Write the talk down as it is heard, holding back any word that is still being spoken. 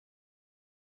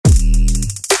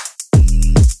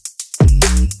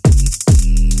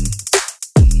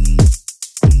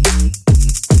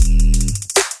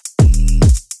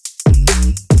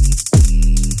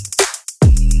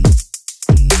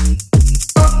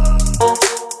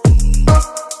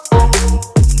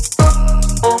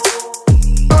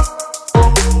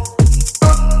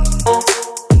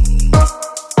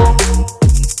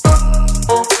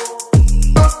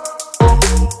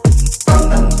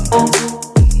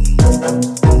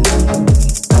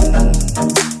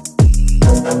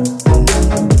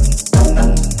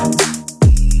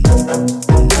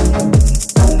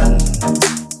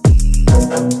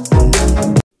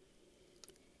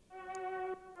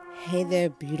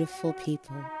beautiful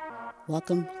people.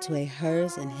 Welcome to a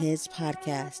Hers and His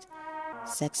podcast,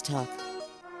 Sex Talk,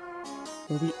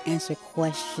 where we answer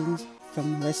questions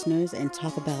from listeners and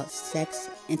talk about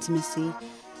sex, intimacy,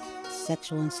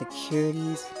 sexual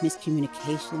insecurities,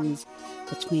 miscommunications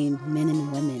between men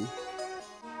and women.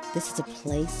 This is a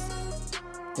place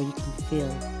where you can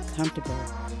feel comfortable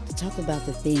to talk about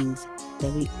the things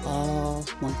that we all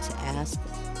want to ask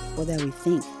or that we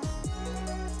think.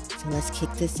 So let's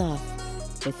kick this off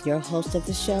with your host of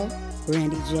the show,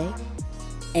 Brandy J,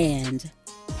 and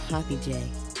Poppy J.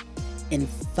 In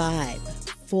 5,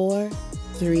 4,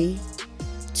 3,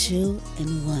 2,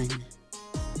 and 1.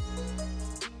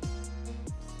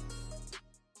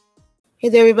 Hey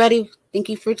there, everybody. Thank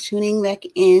you for tuning back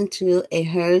into a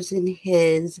Hers and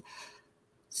His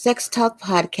Sex Talk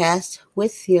podcast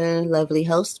with your lovely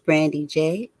host, Brandy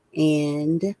J,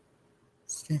 and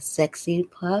the sexy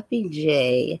Poppy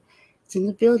J. It's in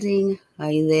the building.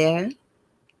 Are you there?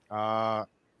 I'm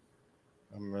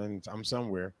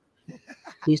somewhere.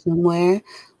 You somewhere?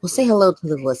 Well, say hello to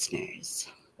the listeners.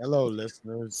 Hello,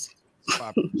 listeners. It's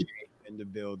Poppy J in the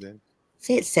building.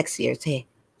 Say it sexier. Say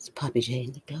it's Poppy J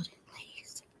in the building,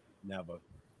 please. Never.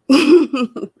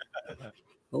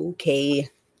 Okay.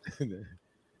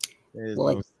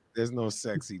 There's no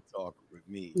sexy talk with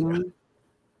me. No.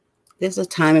 There's a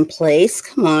time and place.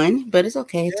 Come on, but it's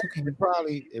okay. It's okay.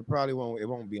 It probably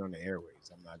won't be on the airways.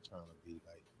 I'm not trying to be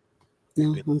like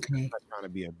okay. I'm not trying to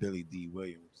be a Billy D.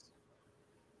 Williams.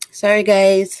 Sorry,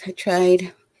 guys. I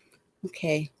tried.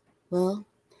 Okay. Well,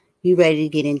 you ready to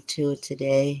get into it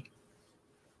today?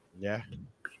 Yeah.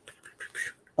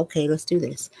 Okay, let's do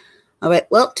this. All right.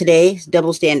 Well, today's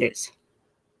double standards.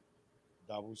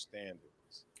 Double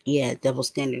standards. Yeah, double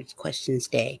standards questions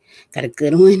day. Got a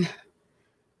good one.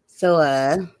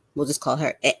 So we'll just call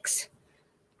her X.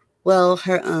 Well,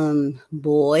 her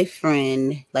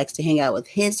boyfriend likes to hang out with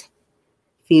his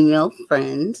female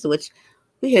friends, which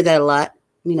we hear that a lot,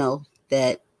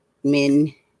 that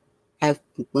men have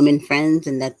women friends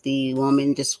and that the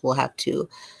woman just will have to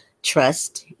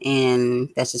trust, and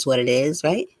that's just what it is,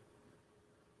 right?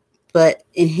 But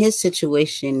in his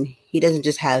situation, he doesn't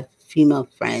just have female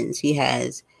friends. He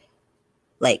has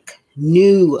like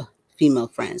new female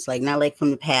friends, like not like from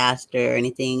the past or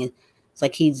anything. It's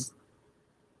like he's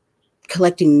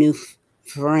collecting new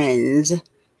friends,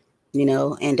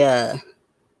 and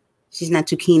she's not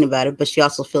too keen about it, but she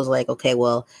also feels like, okay,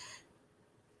 well,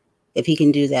 if he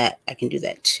can do that, I can do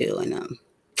that too. And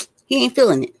he ain't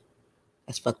feeling it.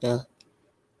 That's fucked up.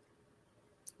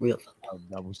 Real fucked up.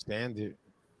 Double standard.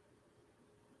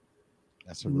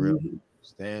 That's a real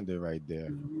standard right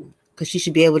there. Because she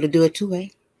should be able to do it too,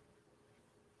 right?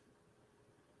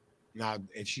 Now,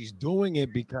 if she's doing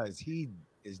it because he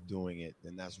is doing it,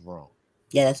 then that's wrong.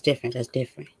 Yeah, that's different. That's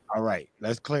different. All right,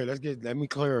 let me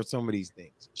clear some of these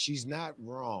things. She's not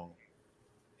wrong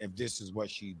if this is what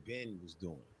she was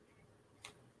doing.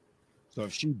 So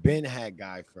if she had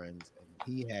guy friends and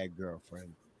he had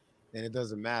girlfriends, then it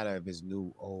doesn't matter if it's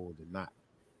new, old, or not.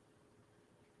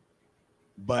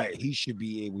 But he should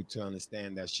be able to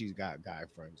understand that she's got guy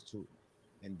friends too.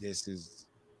 And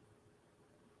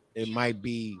it might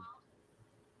be,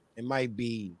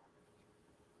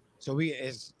 so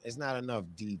it's not enough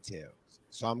details.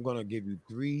 So I'm going to give you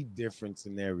 3 different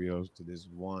scenarios to this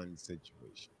one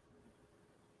situation.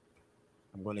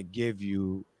 I'm going to give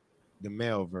you the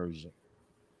male version,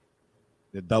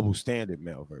 the double standard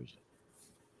male version.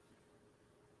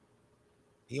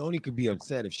 He only could be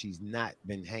upset if she's not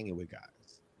been hanging with guys.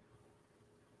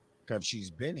 Because if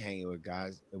she's been hanging with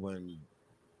guys, it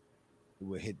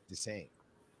would hit the same.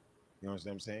 You know what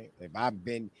I'm saying? If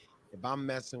I'm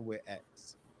messing with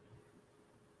X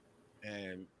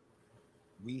and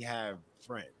we have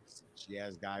friends, she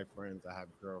has guy friends, I have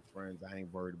girlfriends, I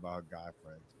ain't worried about guy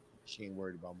friends. She ain't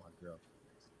worried about my girlfriends.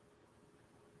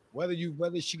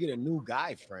 Whether she get a new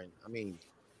guy friend, I mean,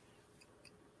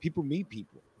 people meet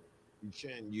people. You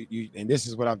shouldn't, and this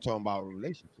is what I'm talking about with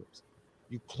relationships.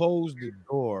 You close the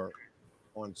door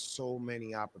on so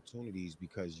many opportunities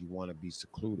because you want to be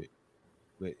secluded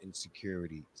with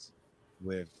insecurities.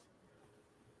 If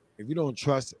you don't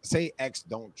trust, say X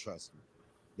don't trust me,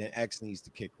 then X needs to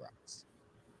kick rocks.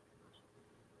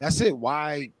 That's it.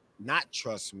 Why not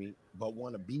trust me, but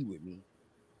want to be with me,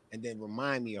 and then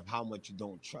remind me of how much you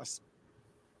don't trust me?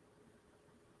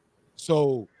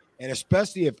 So, and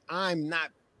especially if I'm not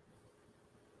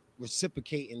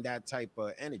reciprocating that type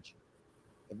of energy.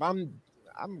 If I'm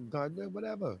gonna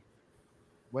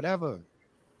whatever.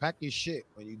 Pack your shit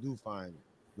when you do find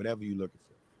whatever you're looking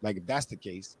for. Like if that's the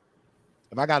case,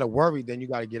 if I gotta worry, then you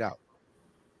gotta get out.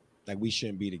 Like we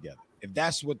shouldn't be together. If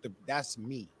that's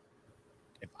me.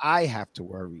 If I have to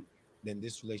worry, then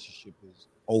this relationship is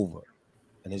over.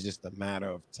 And it's just a matter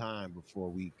of time before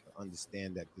we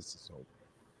understand that this is over.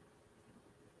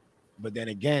 But then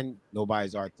again,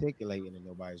 nobody's articulating and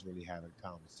nobody's really having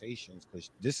conversations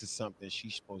because this is something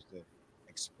she's supposed to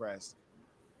express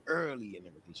early in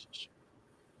the relationship.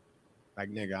 Like,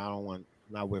 nigga, I'm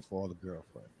not with all the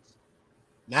girlfriends.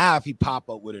 Now, if he pop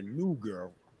up with a new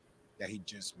girl that he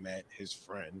just met, his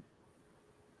friend,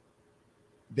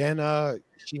 then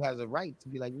she has a right to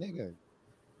be like, nigga,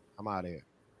 I'm out of here.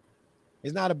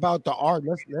 It's not about the art.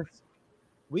 Let's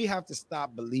we have to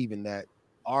stop believing that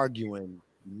arguing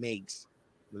makes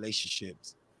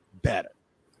relationships better.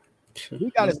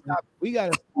 We gotta No. stop.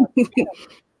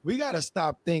 We gotta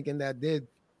stop thinking that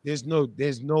there's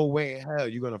no way in hell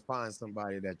you're gonna find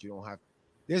somebody that you don't have.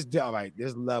 All right.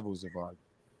 There's levels of argument.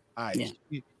 All right.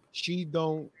 Yeah. She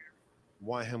don't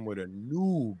want him with a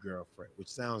new girlfriend, which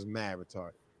sounds mad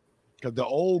retarded. Because the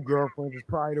old girlfriends is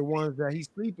probably the ones that he's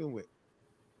sleeping with.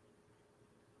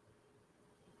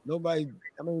 Nobody.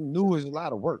 I mean, new is a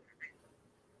lot of work.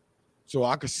 So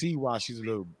I could see why she's a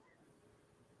little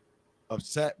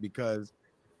upset because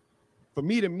for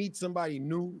me to meet somebody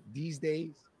new these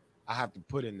days, I have to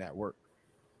put in that work.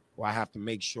 Or I have to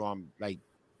make sure I'm like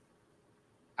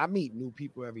I meet new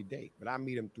people every day, but I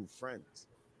meet them through friends.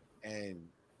 And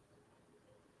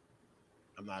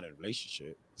I'm not in a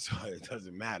relationship, so it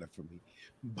doesn't matter for me.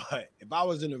 But if I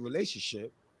was in a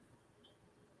relationship,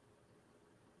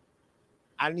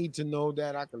 I need to know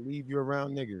that I can leave you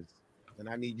around niggas.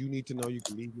 And you need to know you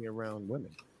can leave me around women.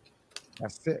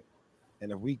 That's it.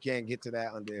 And if we can't get to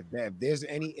that if there's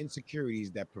any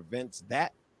insecurities that prevents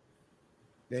that,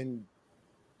 then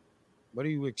what are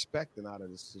you expecting out of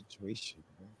this situation?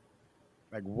 Man?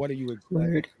 Like, what are you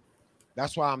expecting? Word.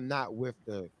 That's why I'm not with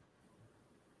the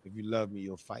if you love me,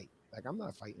 you'll fight. Like, I'm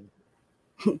not fighting.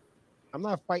 I'm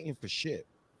not fighting for shit,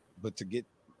 but to get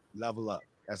level up.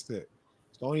 That's it.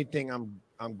 It's the only thing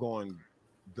I'm going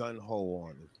gun ho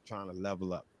on is trying to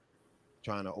level up,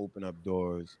 trying to open up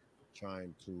doors,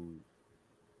 trying to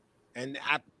and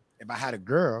if I had a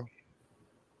girl,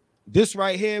 this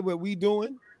right here, what we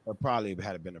doing, it probably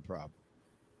had been a problem.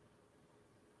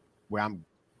 Where I'm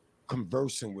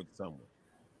conversing with someone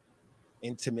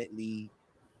intimately,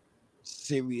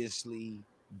 seriously,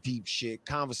 deep shit,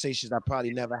 conversations I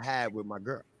probably never had with my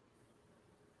girl.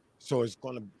 So it's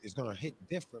gonna hit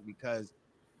different because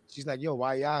she's like, yo,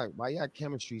 why y'all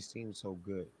chemistry seems so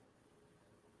good?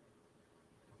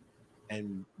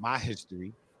 And my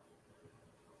history,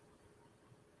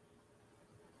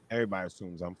 everybody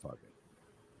assumes I'm fucking.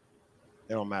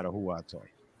 It don't matter who I talk.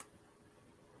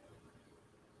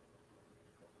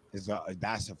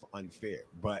 That's unfair,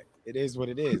 but it is what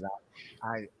it is.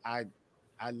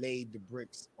 I laid the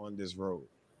bricks on this road,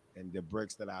 and the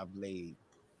bricks that I've laid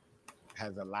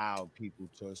has allowed people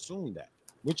to assume that,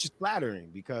 which is flattering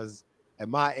because at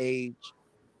my age,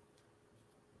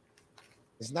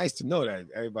 it's nice to know that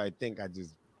everybody think I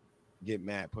just get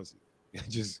mad pussy.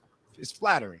 It's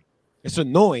flattering. It's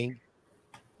annoying,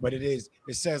 but it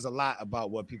says a lot about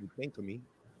what people think of me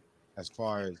as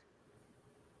far as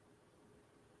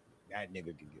that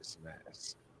nigga can get some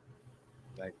ass.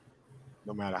 Like,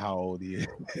 no matter how old he is.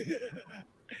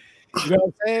 You know what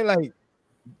I'm saying? Like,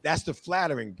 that's the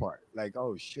flattering part. Like,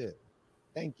 oh shit,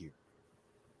 thank you.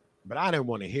 But I didn't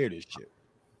want to hear this shit.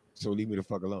 So leave me the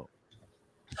fuck alone.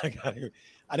 Like,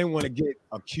 I didn't want to get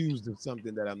accused of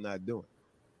something that I'm not doing.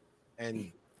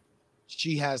 And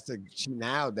she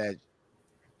now that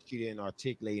she didn't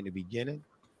articulate in the beginning,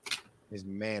 it's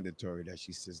mandatory that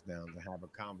she sits down to have a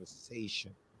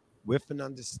conversation with an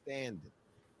understanding,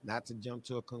 not to jump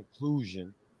to a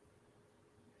conclusion.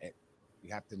 And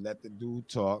you have to let the dude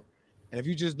talk. And if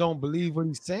you just don't believe what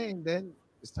he's saying, then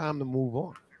it's time to move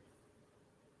on.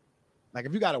 Like,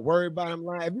 if you got to worry about him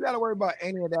lying, if you got to worry about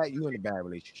any of that, you in a bad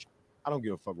relationship. I don't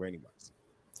give a fuck what anybody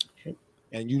says.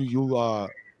 And you're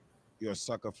a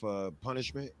sucker for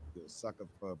punishment. You're a sucker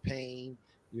for pain.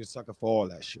 You're a sucker for all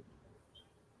that shit.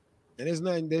 And there's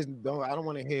nothing. I don't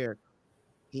want to hear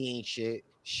he ain't shit.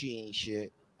 She ain't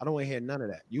shit. I don't want to hear none of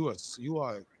that. You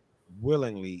are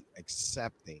willingly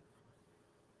accepting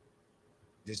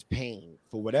this pain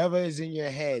for whatever is in your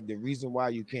head. The reason why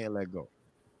you can't let go.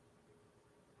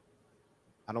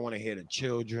 I don't want to hear the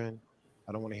children.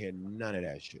 I don't want to hear none of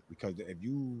that shit because if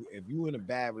you in a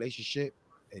bad relationship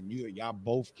and y'all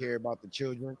both care about the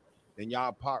children, then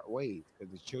y'all part ways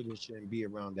because the children shouldn't be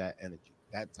around that energy,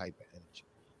 that type of energy.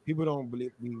 People don't be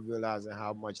realizing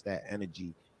how much that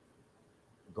energy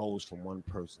goes from one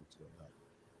person to another.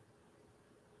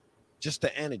 Just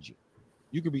the energy.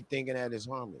 You could be thinking that it's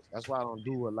harmless. That's why I don't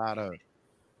do a lot of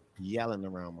yelling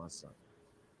around my son.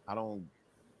 I don't,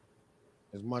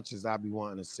 as much as I be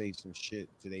wanting to say some shit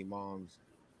to their moms,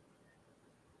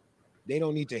 they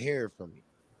don't need to hear it from me.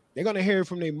 They're gonna hear it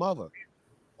from their mother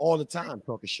all the time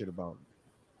talking shit about me.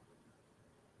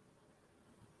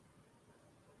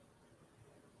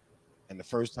 And the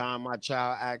first time my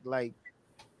child act like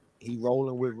he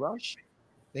rolling with Rush,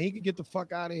 then he could get the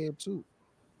fuck out of here too.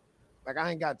 Like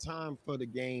I ain't got time for the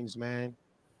games, man.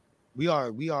 We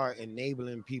are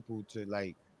enabling people to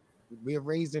like we're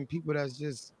raising people that's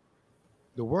just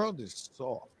the world is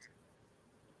soft,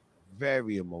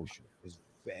 very emotional, it's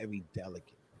very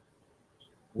delicate,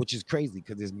 which is crazy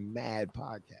because there's mad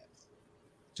podcasts.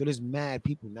 So there's mad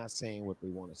people not saying what they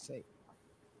want to say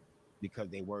because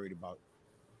they worried about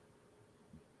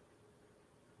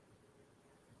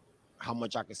how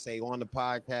much I can say on the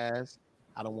podcast.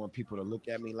 I don't want people to look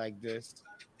at me like this.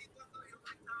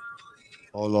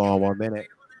 Hold on 1 minute.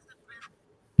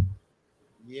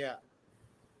 Yeah.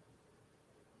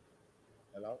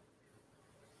 Hello?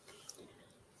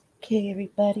 Okay,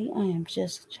 everybody, I am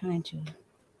just trying to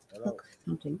Hello? look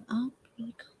something up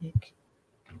really quick.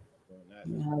 Doing that.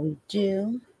 Now we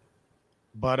do.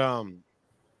 But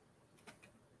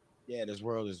yeah, this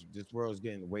world is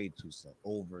getting way too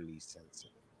overly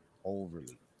sensitive.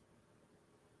 Overly.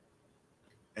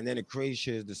 And then the crazy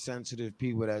shit is the sensitive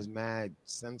people that's mad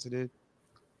sensitive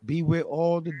be with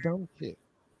all the dumb shit.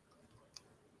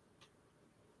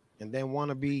 And then want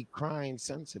to be crying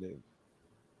sensitive.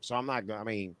 So I'm not gonna I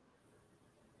mean,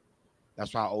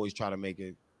 that's why I always try to make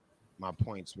it my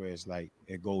points where it's like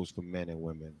it goes for men and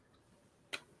women.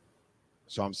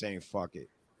 So I'm saying fuck it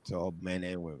to all men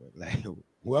and women. Like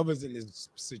whoever's in this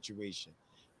situation,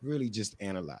 really just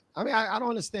analyze. I mean, I don't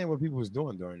understand what people was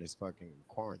doing during this fucking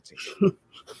quarantine.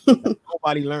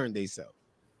 Nobody learned themselves.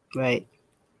 Right.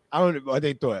 I don't know what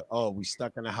they thought. Oh, we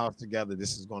stuck in the house together.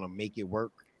 This is gonna make it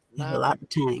work. I have a Nah, lot of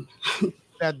time.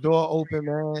 that door open,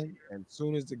 man. And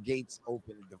soon as the gates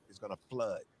open, it's gonna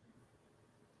flood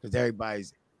because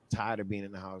everybody's tired of being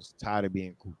in the house, tired of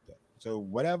being cooped up. So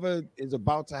whatever is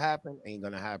about to happen ain't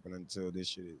gonna happen until this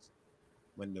shit is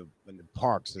when the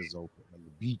parks is open, when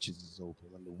the beaches is open,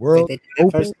 when the Like world they is did that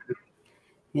open. first time.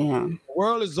 Yeah. The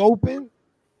world is open.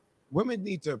 Women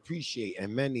need to appreciate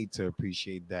and men need to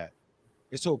appreciate that.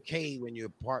 It's okay when your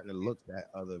partner looks at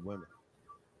other women.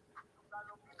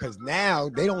 Because now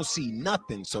they don't see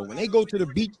nothing. So when they go to the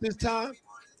beach this time,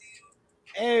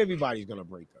 everybody's gonna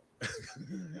break up.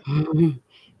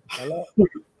 Hello?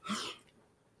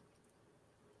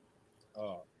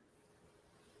 Oh,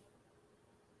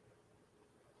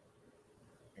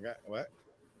 I got what?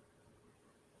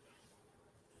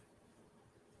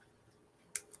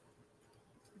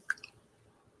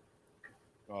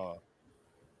 Oh,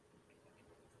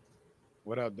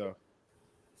 what up though?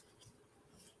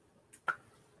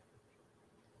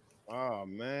 Oh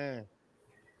man.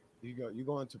 You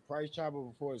going to Price Chopper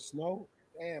before it snow?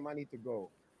 Damn, I need to go.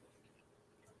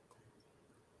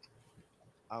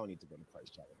 I don't need to go to Price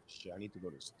Chopper. Shit, I need to go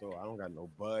to the store. I don't got no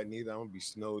bud neither. I'm gonna be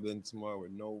snowed in tomorrow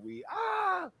with no weed.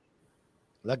 Ah,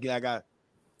 lucky I got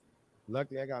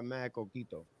luckily I got mad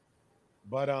coquito.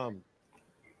 But I'm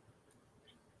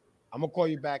gonna call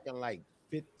you back in like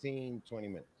 15, 20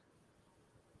 minutes.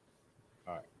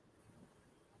 All right.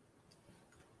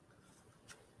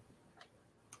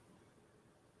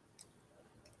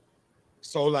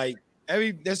 So like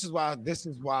every this is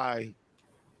why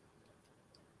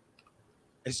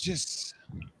it's just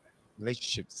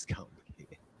relationships is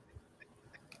complicated.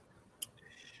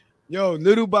 Yo,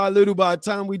 little by little, by the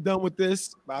time we done with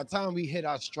this, by the time we hit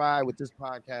our stride with this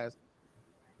podcast,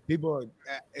 people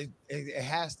it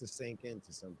has to sink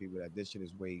into some people that this shit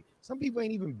is way. Some people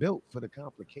ain't even built for the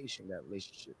complication that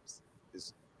relationships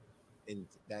is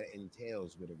that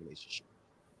entails with a relationship.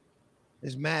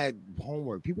 It's mad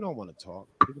homework. People don't want to talk.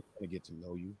 People don't want to get to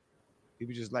know you.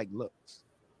 People just like looks.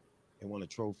 They want a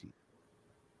trophy.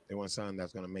 They want something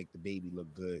that's gonna make the baby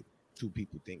look good. Two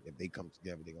people think if they come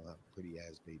together, they're gonna have a pretty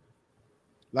ass baby.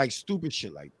 Like stupid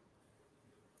shit like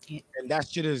Yeah. that. And that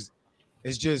shit is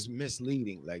it's just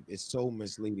misleading. Like it's so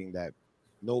misleading that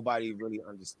nobody really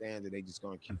understands it. They just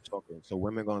gonna keep talking. So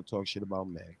women gonna talk shit about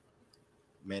men.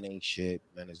 Men ain't shit.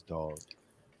 Men is dogs.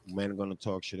 Men are gonna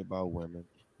talk shit about women.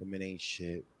 Women ain't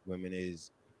shit. Women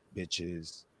is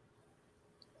bitches.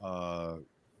 Uh,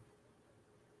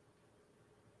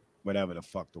 whatever the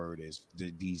fuck the word is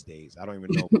these days. I don't even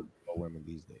know about women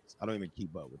these days. I don't even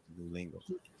keep up with the new lingo.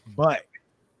 But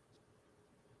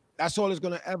that's all it's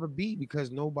gonna ever be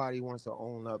because nobody wants to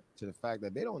own up to the fact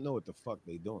that they don't know what the fuck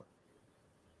they doing.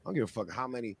 I don't give a fuck how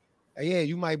many. Yeah,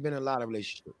 you might have been in a lot of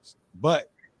relationships,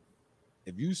 but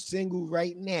if you single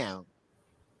right now,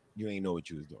 you ain't know what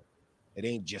you was doing. It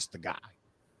ain't just the guy.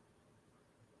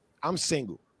 I'm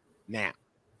single now.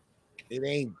 It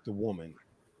ain't the woman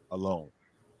alone.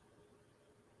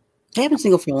 I have been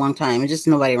single for a long time. It's just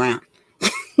nobody around.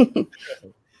 But Okay.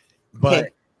 I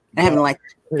but haven't like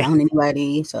found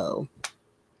anybody, so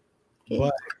okay.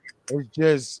 but it's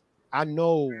just I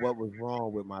know what was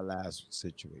wrong with my last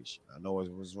situation. I know what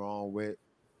was wrong with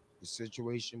the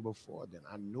situation before then.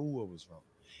 I knew what was wrong.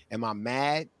 Am I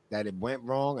mad that it went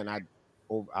wrong and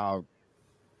I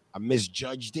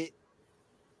misjudged it?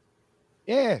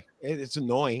 Yeah, it's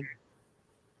annoying,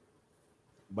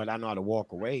 but I know how to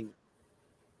walk away.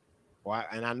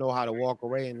 And I know how to walk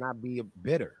away and not be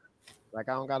bitter. Like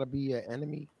I don't gotta be an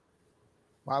enemy.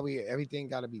 Why we everything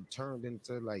gotta be turned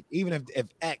into like even if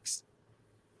X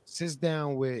sits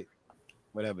down with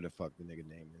whatever the fuck the nigga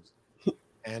name is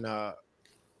and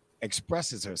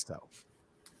expresses herself.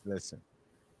 Listen,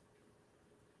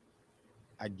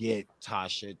 I get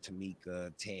Tasha,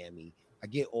 Tamika, Tammy. I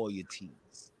get all your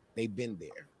T's. They've been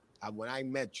there. When I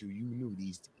met you, you knew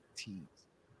these T's.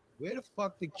 Where the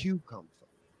fuck did Q come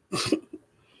from?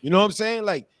 You know what I'm saying?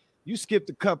 Like you skipped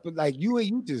a couple. Like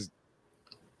you just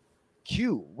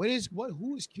Q.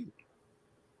 Who is Q?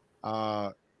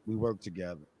 Uh, we work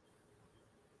together.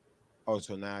 Oh,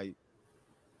 so now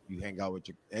you hang out with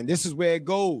your, and this is where it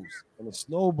goes and it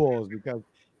snowballs because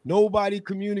nobody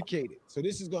communicated. So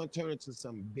this is going to turn into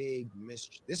some big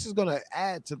mystery. This is going to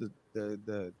add to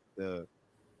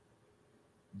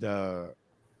the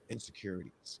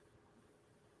insecurities,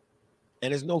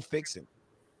 and there's no fixing.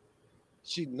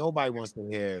 Nobody wants to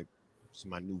hear it's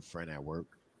my new friend at work.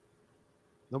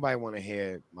 Nobody want to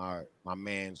hear my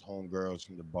man's homegirls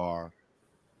from the bar.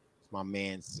 It's my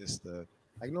man's sister.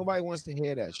 Like nobody wants to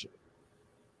hear that shit.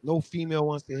 No female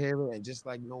wants to hear it, and just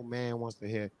like no man wants to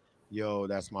hear, yo,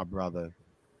 that's my brother.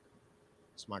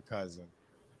 It's my cousin.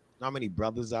 You know how many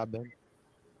brothers I've been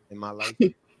in my life?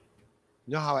 You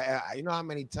know how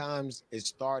many times it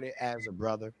started as a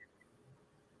brother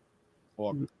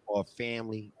or or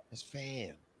family? That's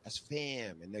fam. That's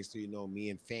fam. And next thing you know, me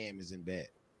and fam is in bed.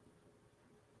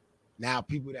 Now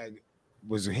people that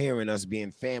was hearing us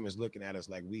being fam is looking at us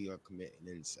like we are committing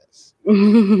incest.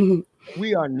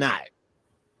 We are not.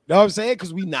 You know what I'm saying?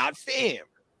 Because we not fam.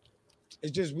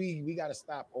 It's just we got to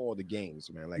stop all the games,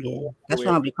 man. Like Yeah. all the That's way,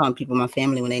 why I'll be calling people my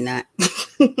family when they not.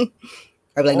 I'll be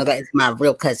like, no, all, that is my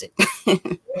real cousin.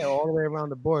 yeah, all the way around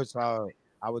the board. So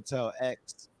I would tell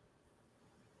X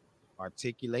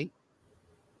articulate.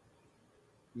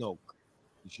 No,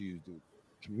 you should use do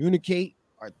communicate,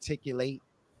 articulate,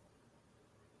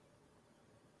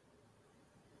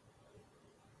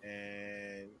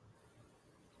 and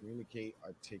communicate,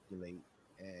 articulate,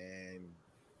 and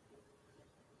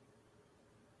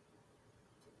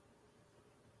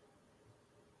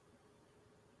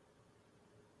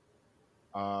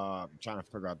I'm trying to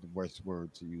figure out the worst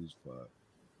word to use for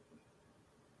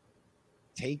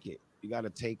take it. You got to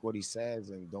take what he says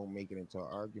and don't make it into an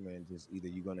argument. And just either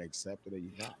you're gonna accept it or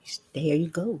you're not, There you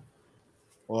go.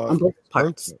 or On both vice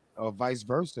parts. versa. Or vice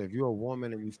versa. If you're a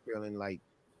woman and you're feeling like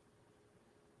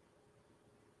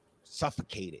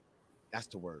suffocated, that's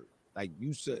the word. Like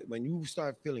you said, when you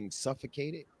start feeling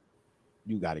suffocated,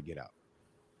 you got to get out.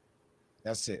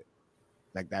 That's it.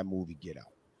 Like that movie, Get Out.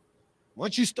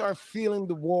 Once you start feeling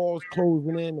the walls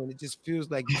closing in, and it just feels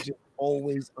like you just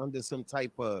always under some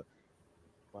type of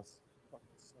what's fucking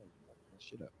son, fuck my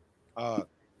shit up. Uh,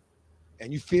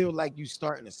 and you feel like you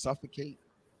starting to suffocate,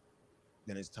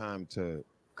 then it's time to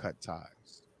cut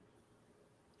ties.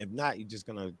 If not, you're just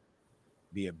gonna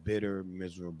be a bitter,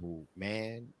 miserable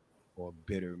man or a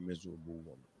bitter, miserable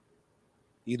woman.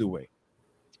 Either way.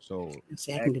 So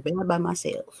See, I can do better by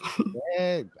myself.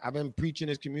 yeah, I've been preaching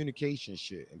this communication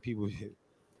shit, and people,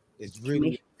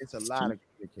 Communication it's a is lot key. of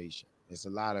communication. It's a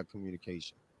lot of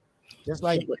communication. Just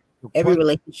like Shit, with the every question,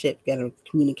 relationship, you gotta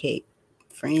communicate.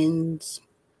 Friends,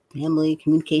 family,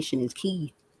 communication is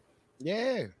key.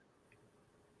 yeah.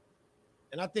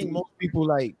 And I think most people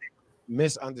like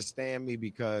misunderstand me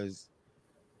because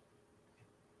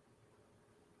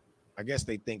I guess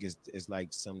they think it's like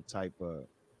some type of.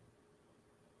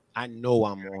 I know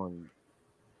I'm on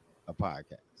a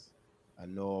podcast. I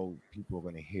know people are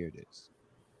gonna hear this.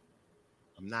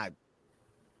 I'm not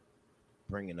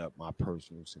bringing up my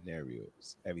personal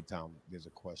scenarios every time there's a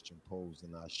question posed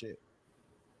in our shit.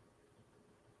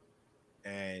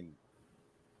 And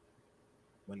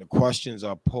when the questions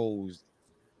are posed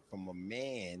from a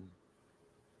man,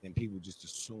 then people just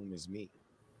assume it's me.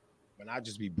 When I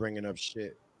just be bringing up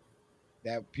shit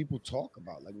that people talk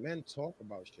about. Like men talk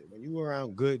about shit. When you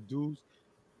around good dudes,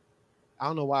 I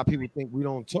don't know why people think we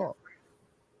don't talk.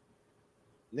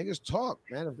 Niggas talk,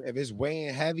 man. If it's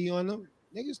weighing heavy on them,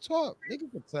 niggas talk.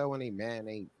 Niggas can tell when they man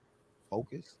ain't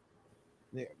focused.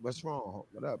 What's wrong?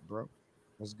 What up, bro?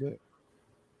 What's good?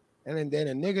 And then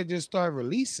a nigga just start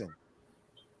releasing.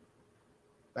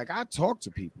 Like I talk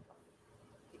to people.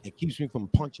 It keeps me from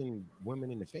punching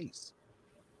women in the face.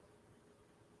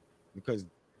 Because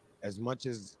as much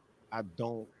as I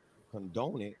don't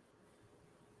condone it,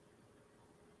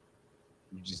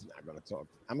 you're just not gonna talk.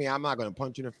 I mean, I'm not gonna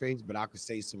punch you in the face, but I could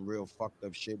say some real fucked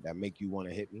up shit that make you want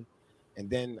to hit me. And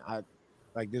then I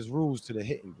like there's rules to the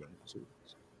hitting game too.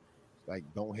 It's like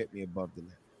don't hit me above the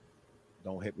neck.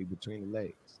 Don't hit me between the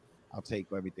legs. I'll take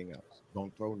everything else.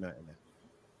 Don't throw nothing at me.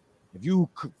 If you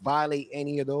violate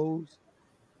any of those,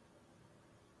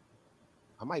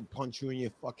 I might punch you in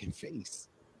your fucking face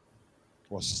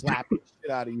or slap the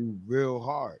shit out of you real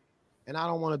hard. And I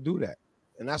don't want to do that.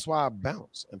 And that's why I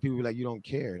bounce. And people be like, you don't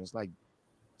care. And it's like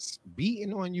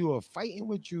beating on you or fighting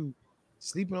with you,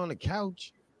 sleeping on the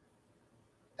couch.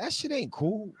 That shit ain't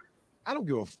cool. I don't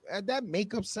give that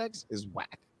makeup sex is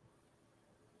whack.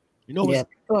 You know what's Yeah,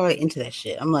 people are right into that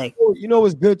shit. I'm like, you know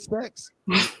what's good sex?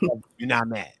 You're not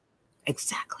mad.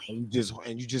 exactly.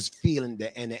 And you just feeling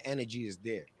that and the energy is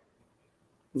there.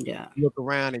 Yeah. You look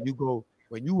around and you go,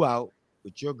 when you out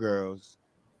with your girls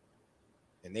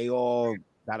and they all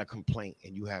got a complaint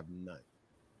and you have none.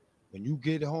 When you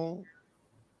get home,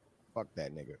 fuck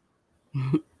that nigga.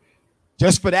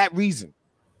 Just for that reason.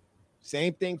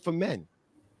 Same thing for men.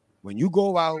 When you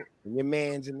go out and your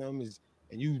man's in them is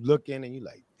and you looking and you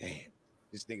like, damn,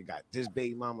 this nigga got this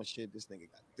baby mama shit. This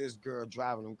nigga got this girl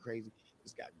driving him crazy.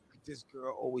 This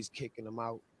girl always kicking him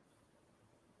out.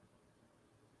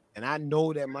 And I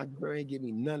know that my girl ain't give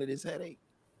me none of this headache.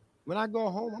 When I go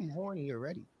home, I'm horny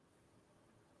already.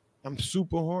 I'm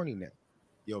super horny now.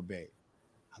 Yo, babe,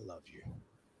 I love you.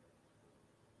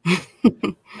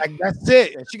 Like that's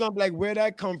it. And she gonna be like, where'd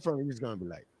that come from? He's gonna be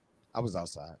like, I was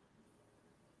outside.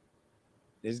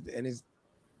 It's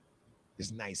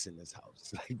nice in this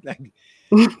house.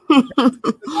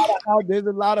 There's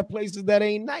a lot of places that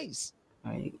ain't nice.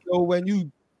 Right. So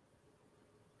and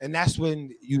that's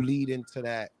when you lead into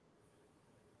that.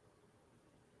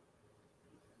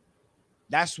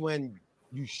 That's when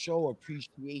you show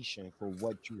appreciation for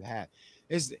what you have.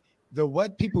 It's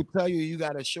what people tell you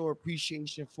gotta show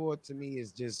appreciation for to me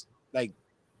is just like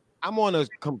I'm on a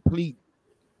complete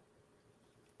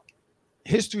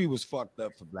history was fucked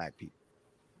up for black people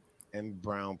and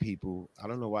brown people. I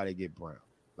don't know why they get brown,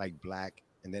 like black,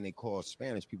 and then they call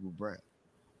Spanish people brown.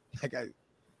 Like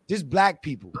just black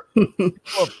people, people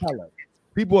of color,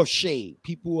 people of shade,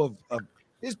 people of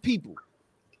there's people.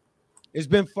 It's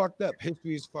been fucked up.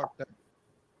 History is fucked up.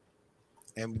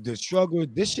 And the struggle,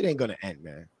 this shit ain't gonna end,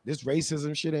 man. This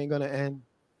racism shit ain't gonna end.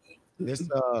 This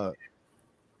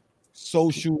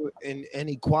social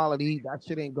inequality, that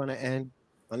shit ain't gonna end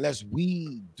unless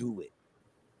we do it.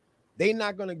 They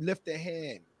not gonna lift their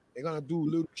hand. They're gonna do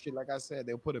little shit. Like I said,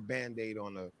 they'll put a band-aid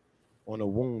on a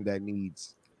wound that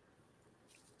needs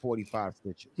 45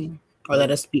 stitches. Or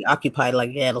let us be occupied. Like,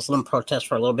 yeah, let's let them protest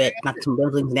for a little bit, knock some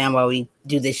buildings down while we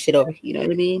do this shit over. You know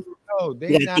what I mean? No,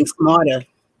 they gotta think smarter.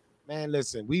 Man,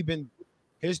 listen,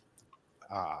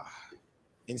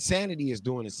 insanity is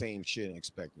doing the same shit and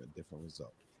expecting a different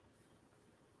result.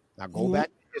 Now go back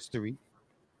to history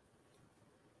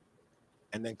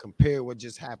and then compare what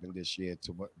just happened this year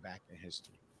to what back in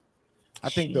history. I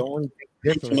think the only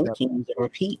difference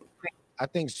repeat. I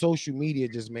think social media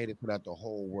just made it so that the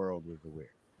whole world was aware.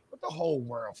 But the whole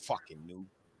world fucking knew.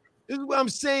 This is what I'm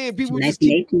saying. People just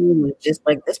was just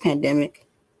like this pandemic.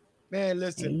 Man,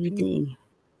 listen, people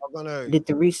are gonna did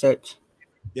the research.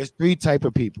 There's three type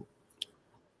of people.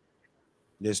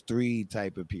 There's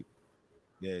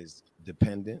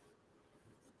dependent,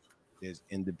 there's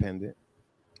independent,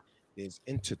 there's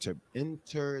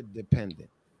interdependent.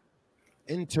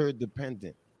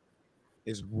 Interdependent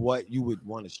is what you would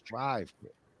want to strive for.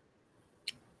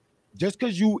 Just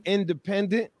because you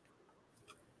independent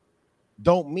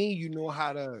don't mean you know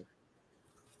how to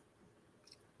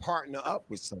partner up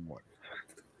with someone.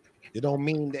 It don't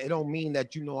mean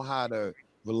that you know how to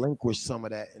relinquish some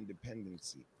of that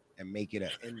independency and make it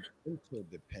an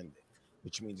interdependent,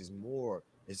 which means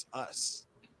it's us.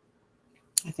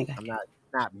 I think I'm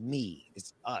not me,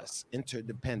 it's us.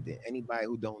 Interdependent. Anybody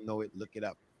who don't know it, look it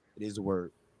up. It is a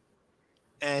word.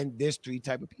 And there's three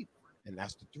type of people, and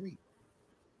that's the three.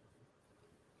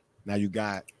 Now you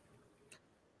got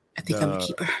I think I'm a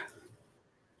keeper.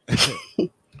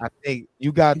 I think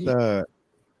you got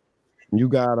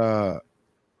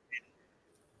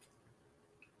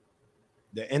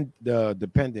the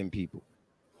dependent people.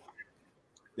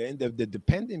 The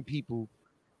dependent people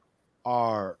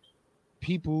are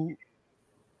people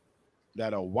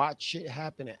that'll watch shit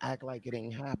happen and act like it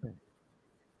ain't happened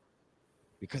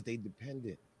because they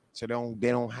dependent. So they don't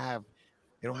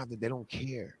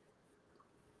care.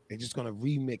 They're just gonna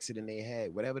remix it in their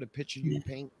head. Whatever the picture you Yeah,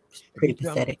 paint, it's if you pretty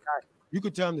tell them pathetic. you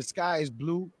could tell them the sky is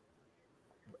blue,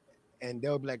 and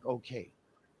they'll be like, okay.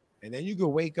 And then you could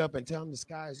wake up and tell them the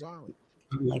sky is orange.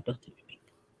 I don't like those type of people.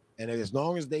 And as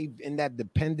long as they in that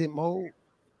dependent mode,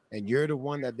 and you're the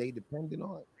one that they dependent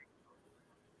on,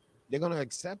 they're gonna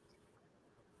accept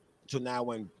it. So now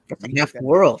when That's we like half look the at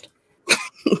world.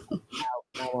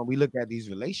 now when we look at these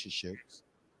relationships,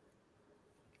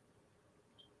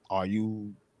 are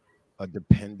you a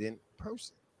dependent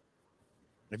person?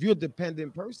 If you're a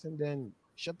dependent person, then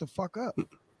shut the fuck up.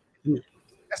 Mm,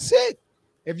 That's it.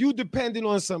 If you dependent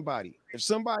on somebody, if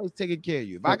somebody's taking care of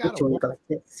you, I'll put you on the go like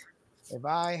this. if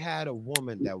I had a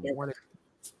woman that Yeah, wanted,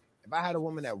 if I had a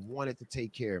woman that wanted to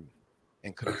take care of me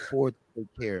and could afford to take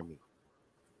care of me,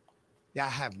 yeah, I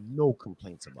have no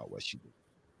complaints about what she did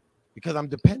because I'm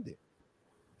dependent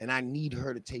and I need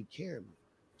her to take care of me.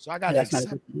 So that's not a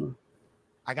good thing.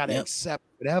 I gotta Yep. accept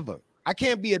whatever. I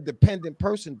can't be a dependent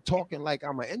person talking like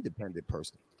I'm an independent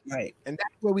person. Right. And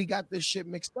that's where we got this shit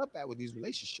mixed up at with these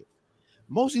relationships.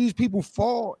 Most of these people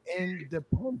fall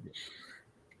independent.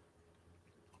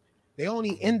 They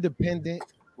only independent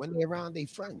when they're around their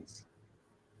friends.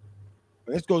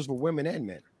 And this goes for women and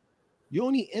men. You're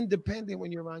only independent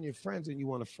when you're around your friends and you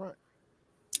want to front.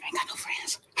 I ain't got no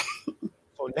friends.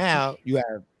 So now you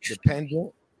have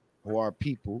dependent, who are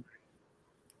people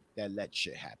that let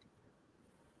shit happen.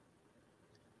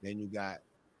 Then you got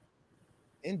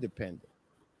independent.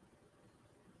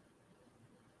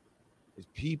 It's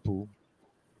people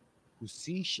who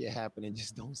see shit happen and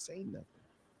just don't say nothing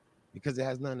because it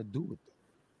has nothing to do with them.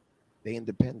 They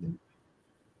independent.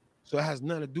 So it has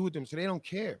nothing to do with them. So they don't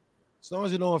care. As long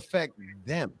as it don't affect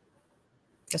them.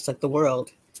 That's like the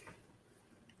world.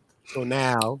 So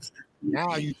now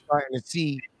you starting to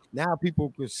see, now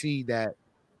people could see that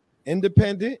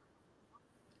independent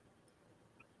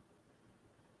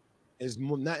is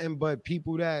nothing but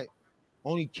people that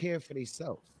only care for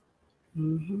themselves.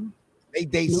 Mm-hmm.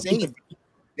 They No say empathy.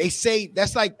 they say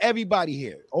that's like everybody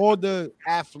here, all the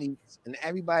athletes and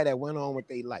everybody that went on with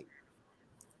their life.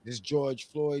 This George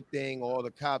Floyd thing, all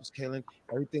the cops killing,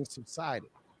 everything subsided.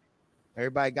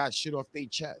 Everybody got shit off their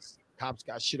chest. Cops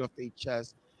got shit off their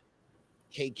chest.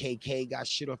 KKK got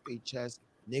shit off their chest.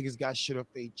 Niggas got shit off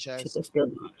their Shit, chest. they're still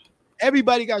doing.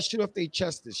 Everybody got shit off their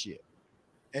chest this year.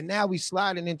 And now we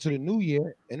sliding into the new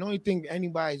year, and the only thing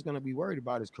anybody's gonna be worried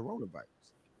about is coronavirus.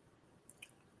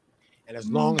 And Mm,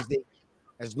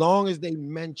 as long as they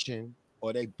mention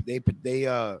or they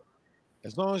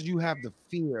as long as you have the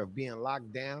fear of being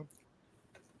locked down,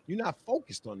 you're not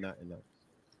focused on nothing else.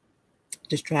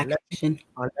 Unless distraction.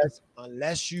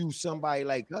 unless you somebody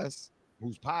like us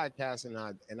who's podcasting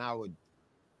and our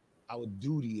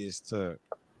duty is to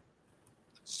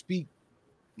speak.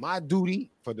 My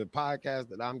duty for the podcast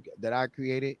that I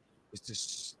created is to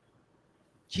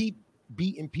keep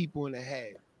beating people in the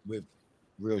head with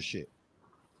real shit.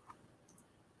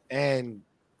 And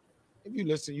if you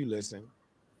listen, you listen.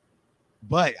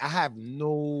 But I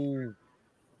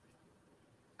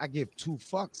give two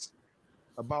fucks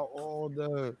about all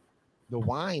the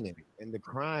whining and the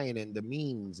crying and the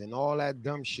memes and all that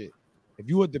dumb shit. If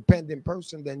you're a dependent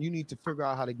person, then you need to figure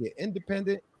out how to get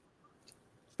independent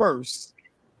first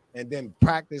and then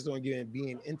practice on getting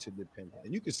being interdependent.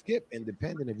 And you can skip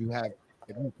independent if you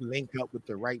link up with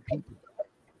the right people.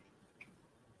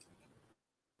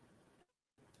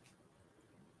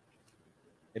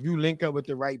 If you link up with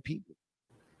the right people.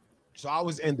 So I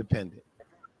was independent.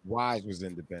 Wise was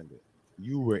independent.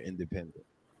 You were independent.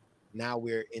 Now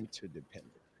we're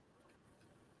interdependent.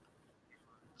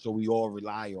 So we all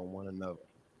rely on one another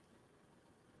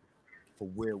for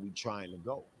where we trying to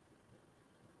go.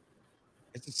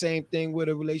 It's the same thing with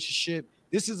a relationship.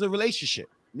 This is a relationship.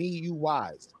 Me, you,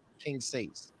 Wise, King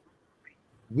says.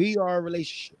 We are a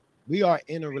relationship. We are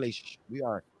in a relationship. We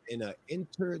are in an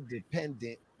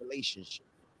interdependent relationship.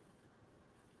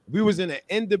 If we was in an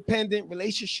independent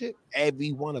relationship,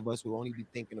 every one of us would only be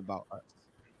thinking about us.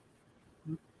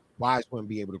 Wise wouldn't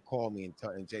be able to call me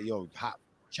and say, yo, hop,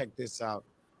 check this out,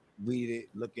 read it,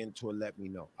 look into it, let me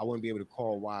know. I wouldn't be able to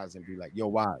call Wise and be like, yo,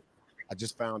 Wise, I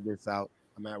just found this out.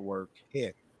 I'm at work.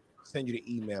 Here, send you the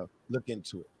email. Look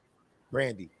into it.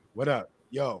 Brandy, what up?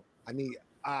 Yo, I'm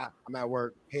at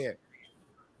work. Here,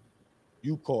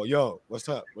 you call. Yo, what's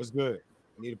up? What's good?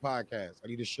 I need a podcast. I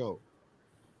need a show.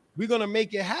 We're gonna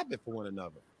make it happen for one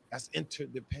another. That's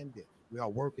interdependent. We are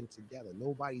working together.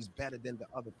 Nobody's better than the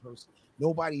other person.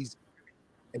 Nobody's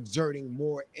exerting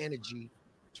more energy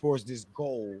towards this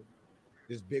goal,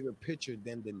 this bigger picture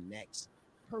than the next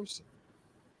person.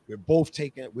 We're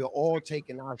all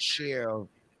taking our share of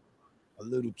a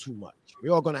little too much.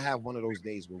 We're all gonna have one of those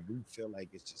days where we feel like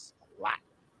it's just a lot.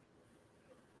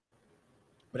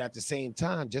 But at the same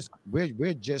time, just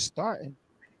we're just starting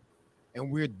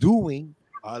and we're doing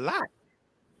a lot.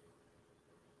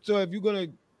 So if you're gonna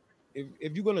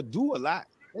do a lot,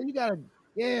 then you gotta,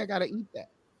 yeah, I gotta eat that.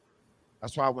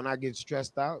 That's why when I get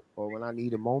stressed out or when I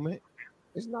need a moment,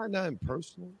 it's not nothing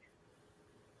personal.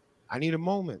 I need a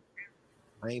moment.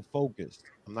 I ain't focused.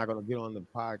 I'm not gonna get on the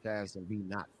podcast and be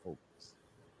not focused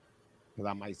because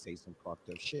I might say some fucked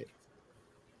up shit.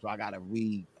 So I gotta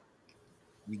regain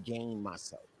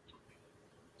myself,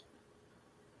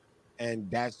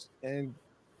 and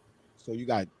so you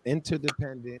got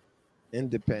interdependent,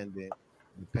 independent,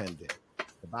 dependent.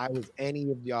 If I was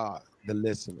any of y'all, the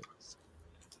listeners,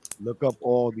 look up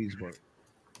all these words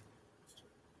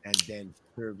and then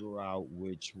figure out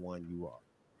which one you are.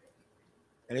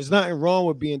 And there's nothing wrong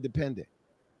with being dependent.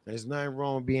 And there's nothing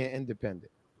wrong with being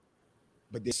independent.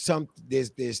 But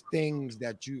there's things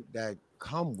that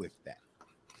come with that.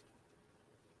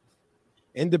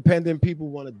 Independent people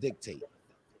want to dictate.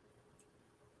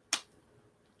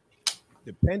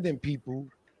 Dependent people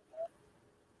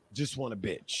just want to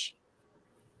bitch.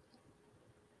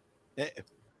 And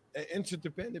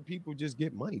interdependent people just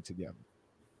get money together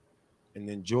and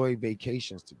enjoy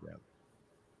vacations together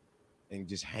and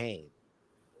just hang.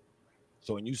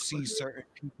 So when you see certain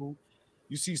people,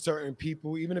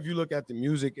 even if you look at the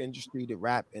music industry, the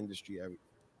rap industry, a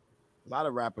lot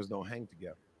of rappers don't hang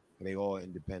together. They all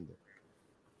independent,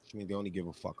 which means they only give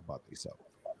a fuck about themselves.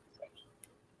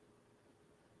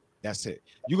 That's it.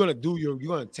 You're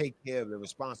gonna take care of the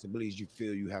responsibilities you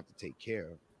feel you have to take care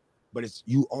of, but it's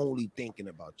you only thinking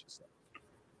about yourself.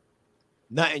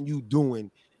 Nothing you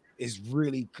doing is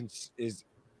really is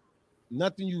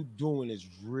nothing you doing is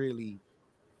really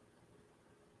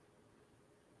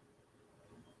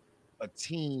a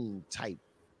team type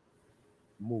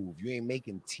move. You ain't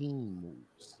making team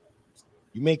moves.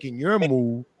 You making your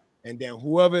move, and then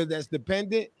whoever that's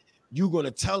dependent, you're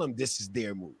gonna tell them this is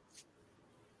their move.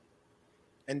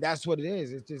 And that's what it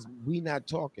is. It's just we not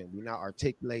talking, we not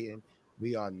articulating,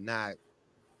 we are not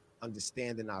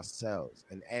understanding ourselves.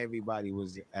 And everybody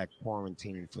was at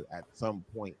quarantine for at some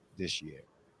point this year.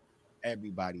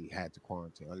 Everybody had to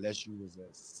quarantine unless you was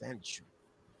essential.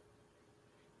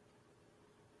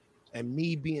 And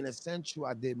me being essential,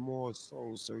 I did more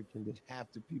soul searching than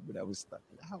half the people that was stuck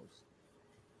in the house.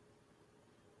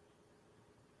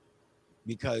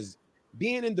 Because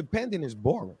being independent is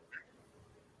boring.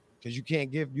 Because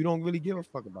you don't really give a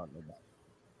fuck about nobody.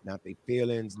 Not their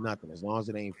feelings, nothing. As long as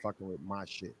it ain't fucking with my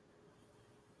shit.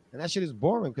 And that shit is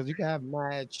boring because you can have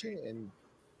mad shit and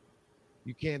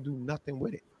you can't do nothing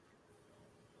with it.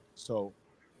 So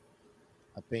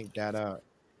I think that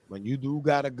when you do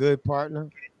got a good partner,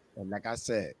 and like I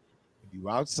said, if you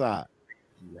outside,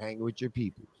 you hang with your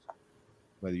peoples,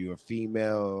 whether you're a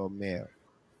female or male,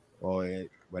 or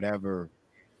whatever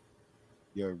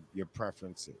your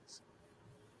preference is.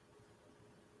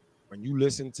 When you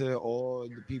listen to all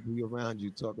the people around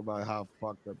you talk about how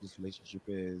fucked up this relationship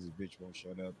is, this bitch won't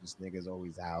shut up, this nigga's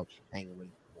always out hanging with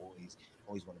boys,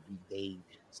 always want to be Dave,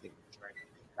 this nigga drinking,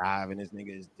 driving, this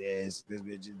nigga is this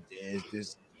bitch is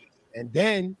this, and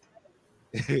then,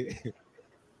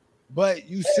 but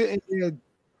you sitting there,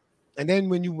 and then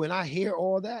when I hear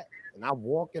all that, and I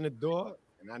walk in the door,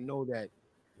 and I know that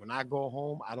when I go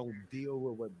home, I don't deal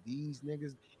with what these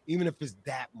niggas, even if it's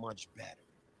that much better,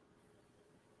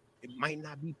 it might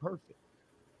not be perfect.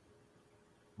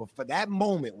 But for that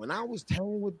moment, when I was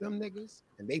telling with them niggas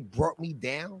and they brought me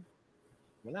down,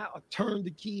 when I turned the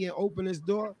key and opened this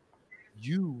door,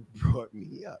 you brought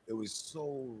me up. It was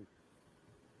so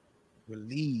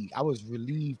relieved. I was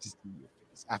relieved to see your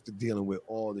face after dealing with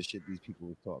all the shit these people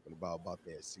were talking about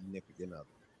their significant other.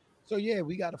 So yeah,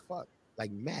 we gotta fuck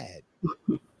like mad.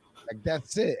 Like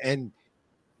that's it. And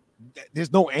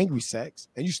there's no angry sex,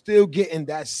 and you still getting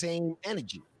that same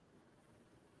energy,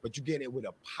 but you get it with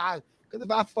a positive. Because if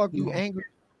I fuck you angry,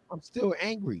 I'm still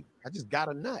angry. I just got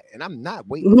a nut, and I'm not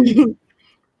waiting to get.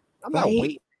 I'm not Right?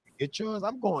 waiting to get yours.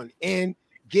 I'm going in,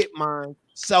 get mine.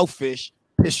 Selfish,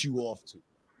 piss you off too.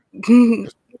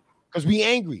 Because we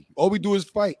angry. All we do is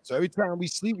fight. So every time we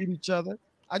sleep with each other,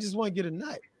 I just want to get a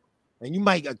nut. And you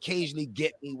might occasionally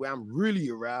get me where I'm really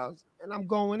aroused, and I'm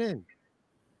going in.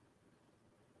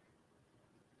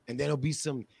 And then there'll be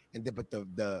some, and then but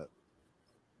the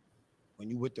When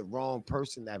you with the wrong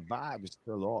person, that vibe is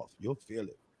still off. You'll feel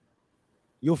it.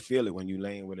 You'll feel it when you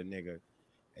laying with a nigga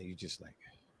and you just like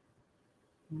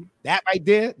that right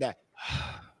there. That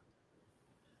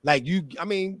like you, I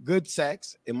mean, good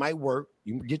sex. It might work.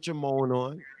 You get your moan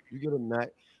on, you get a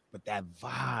nut, but that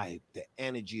vibe, the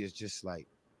energy is just like,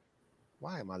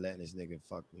 why am I letting this nigga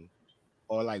fuck me?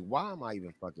 Or like, why am I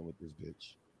even fucking with this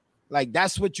bitch? Like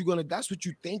that's what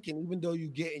you thinking, even though you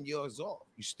getting yours off.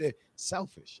 You still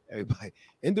selfish. Everybody,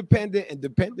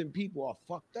 independent people are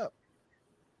fucked up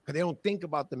because they don't think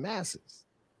about the masses.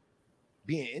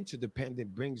 Being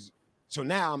interdependent brings so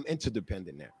now I'm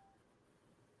interdependent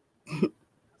now.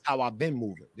 How I've been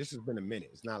moving. This has been a minute.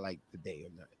 It's not like today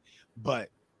or nothing. But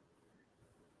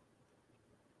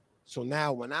so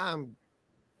now when I'm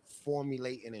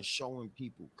formulating and showing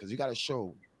people, because you gotta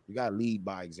show, you gotta lead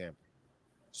by example.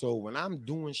 So when I'm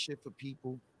doing shit for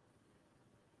people,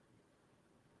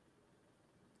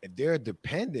 if they're a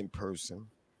dependent person,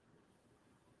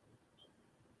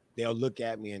 they'll look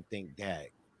at me and think, Dad,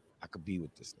 I could be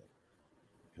with this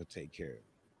nigga. He'll take care of me.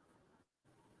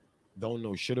 Don't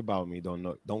know shit about me.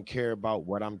 Don't care about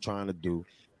what I'm trying to do.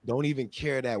 Don't even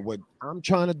care that what I'm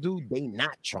trying to do, they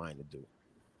not trying to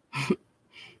do.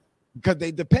 Because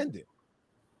they dependent.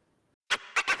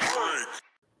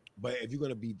 But if you're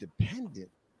gonna be dependent,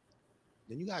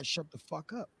 then you gotta shut the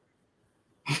fuck up.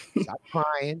 Stop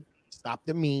crying. Stop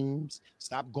the memes.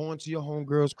 Stop going to your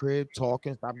homegirl's crib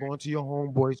talking. Stop going to your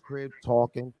homeboy's crib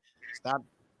talking. Stop.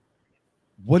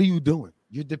 What are you doing?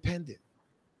 You're dependent.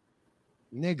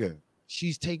 Nigga,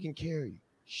 she's taking care of you.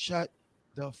 Shut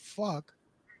the fuck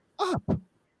up.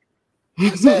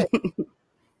 That's it.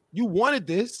 You wanted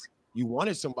this. You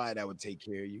wanted somebody that would take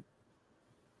care of you.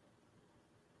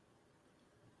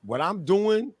 What I'm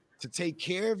doing to take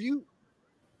care of you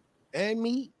and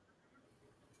me,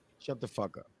 shut the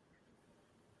fuck up.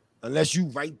 Unless you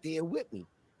right there with me.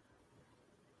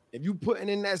 If you putting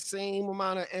in that same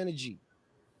amount of energy,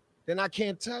 then I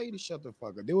can't tell you to shut the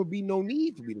fuck up. There would be no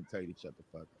need for me to tell you to shut the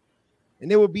fuck up.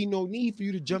 And there would be no need for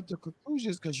you to jump to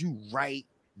conclusions because you right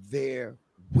there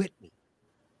with me.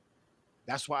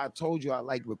 That's why I told you I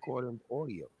like recording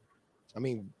audio. I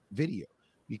mean video.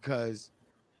 Because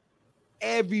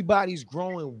everybody's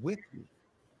growing with me.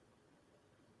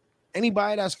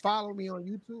 Anybody that's following me on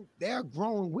YouTube, they're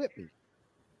growing with me.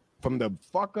 From the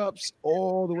fuck ups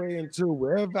all the way until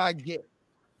wherever I get,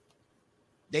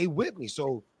 they with me.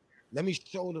 So let me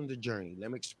show them the journey.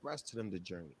 Let me express to them the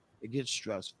journey. It gets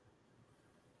stressful.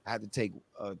 I had to take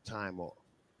time off.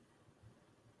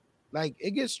 Like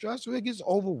it gets stressful, it gets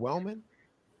overwhelming,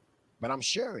 but I'm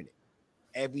sharing it.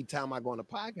 Every time I go on a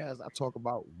podcast, I talk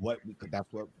about what we could. That's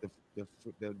what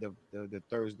the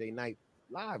Thursday night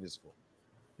live is for.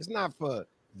 It's not for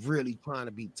really trying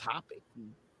to be topic.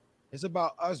 It's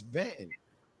about us venting.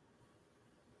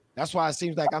 That's why it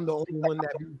seems like I'm the only one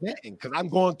that be venting because I'm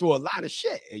going through a lot of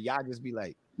shit, and y'all just be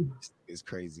like, "It's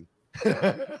crazy."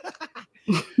 But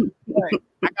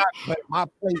but my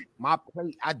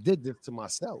plate. I did this to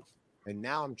myself, and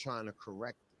now I'm trying to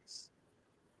correct this.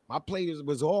 My plate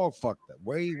was all fucked up,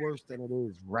 way worse than it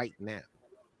is right now.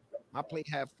 My plate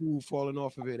had food falling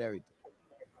off of it, everything.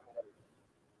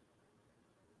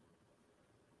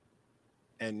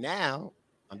 And now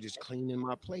I'm just cleaning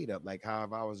my plate up like how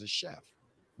if I was a chef.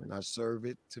 When I serve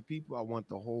it to people, I want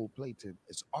the whole plate to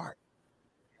it's art.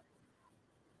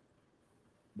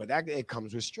 But that it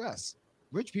comes with stress.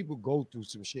 Rich people go through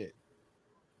some shit.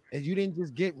 And you didn't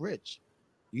just get rich.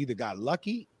 You either got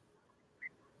lucky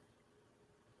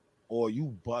or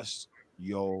you bust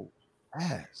your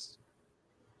ass.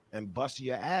 And busting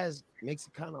your ass makes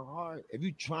it kind of hard. If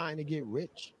you're trying to get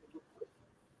rich,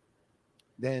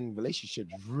 then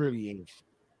relationships really ain't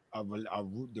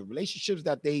the relationships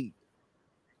that they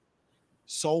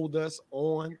sold us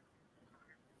on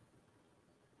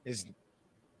is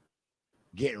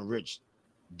getting rich.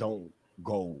 Don't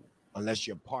go unless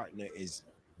your partner is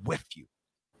with you.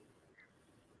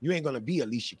 You ain't gonna be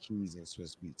Alicia Keys and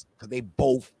Swiss Beats because they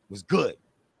both was good.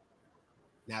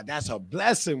 Now that's a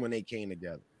blessing when they came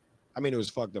together. I mean, it was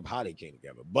fucked up how they came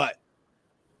together, but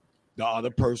the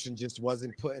other person just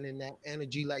wasn't putting in that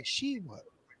energy like she was.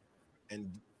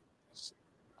 And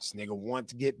this nigga want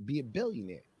to be a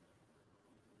billionaire.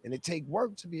 And it take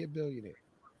work to be a billionaire.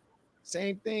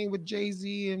 Same thing with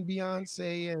Jay-Z and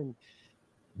Beyonce and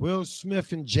Will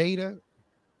Smith and Jada.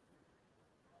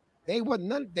 They wasn't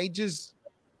none, they just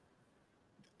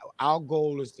our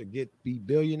goal is to be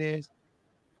billionaires.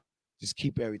 Just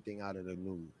keep everything out of the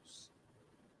news.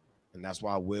 And that's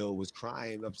why Will was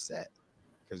crying upset.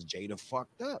 Because Jada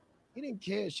fucked up. He didn't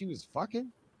care if she was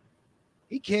fucking.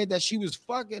 He cared that she was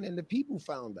fucking and the people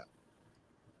found out.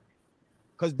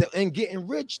 Because in getting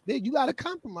rich, you got to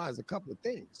compromise a couple of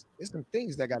things. There's some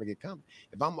things that got to get compromised.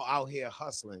 If I'm out here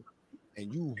hustling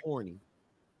and you horny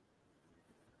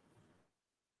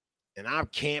and I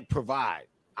can't provide,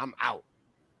 I'm out.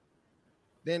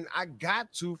 Then I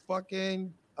got to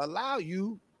fucking allow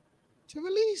you to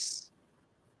release.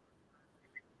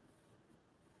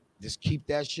 Just keep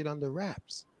that shit under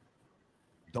wraps.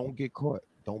 Don't get caught.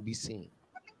 Don't be seen.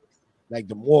 Like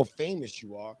the more famous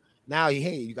you are, now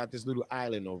hey, you got this little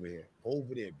island over here.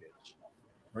 Over there, bitch.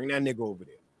 Bring that nigga over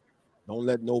there. Don't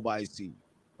let nobody see you.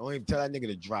 Don't even tell that nigga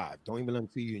to drive. Don't even let him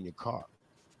see you in your car.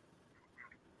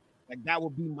 Like that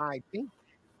would be my thing.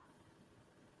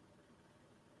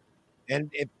 And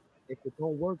if it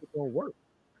don't work, it don't work.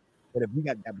 But if we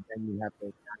got that, then you have to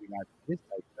now you got this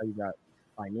type, now you got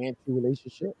financial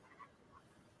relationship,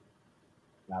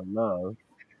 got love,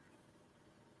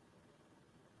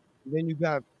 and then you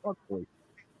got fuck boys.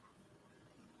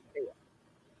 Hey,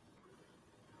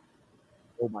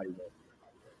 nobody wants.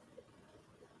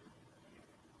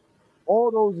 All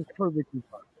those is perfectly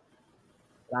fine.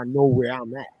 But I know where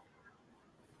I'm at.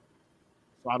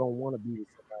 So I don't want to be with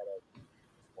somebody that just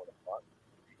want to fuck.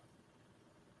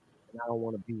 And I don't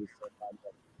want to be with somebody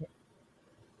that can't.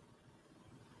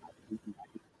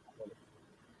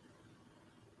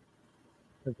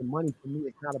 Because the money for me,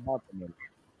 it's not about the money.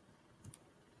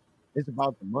 It's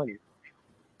about the money.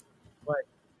 But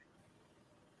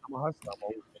I'm a hustler. I'm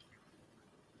always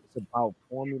it's about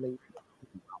formulating.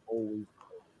 I always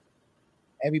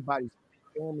everybody's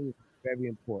family is very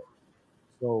important.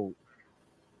 So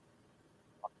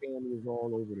my family is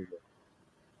all over the world.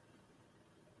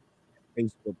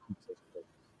 Facebook keeps us close.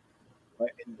 But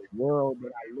in the world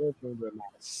that I live in, where I'm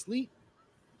not asleep,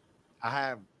 I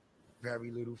have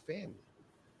very little family.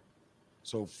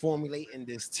 So formulating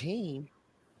this team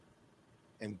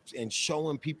and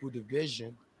showing people the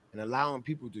vision and allowing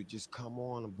people to just come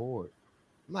on board.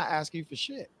 I'm not asking for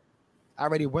shit. I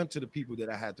already went to the people that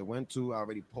I had to went to. I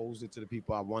already posed it to the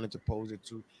people I wanted to pose it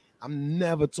to. I'm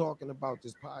never talking about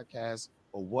this podcast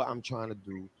or what I'm trying to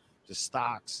do, the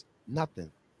stocks,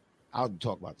 nothing. I'll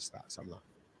talk about the stocks. I'm not.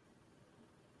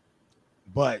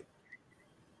 But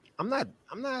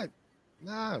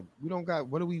nah, we don't got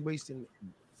what are we wasting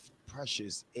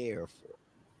precious air for?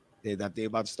 That they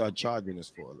about to start charging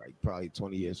us for, like probably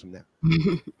 20 years from now.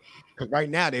 Because right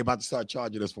now they're about to start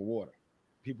charging us for water.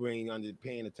 People ain't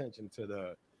paying attention to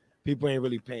the people ain't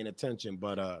really paying attention,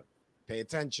 but pay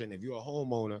attention. If you're a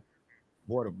homeowner,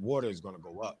 water is gonna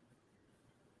go up.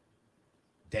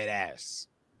 Dead ass.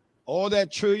 All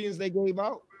that trillions they gave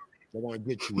out, they're gonna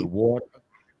get you with water.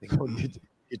 They're gonna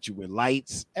get you with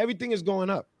lights. Everything is going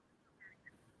up,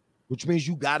 which means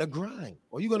you gotta grind,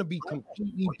 or you're gonna be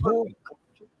completely poor.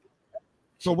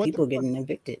 So what people getting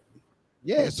evicted?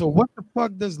 Yeah. So what the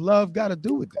fuck does love got to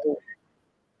do with that?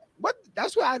 What?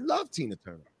 That's why I love Tina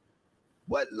Turner.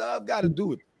 What love got to do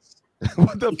with this?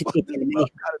 What the fuck does love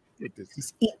got to do with this?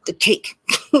 Just eat the cake.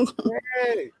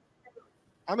 Hey.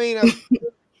 I mean,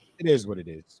 it is what it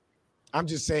is. I'm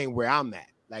just saying where I'm at.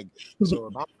 Like,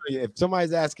 so if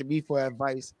somebody's asking me for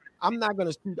advice, I'm not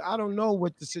gonna shoot. I don't know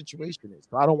what the situation is,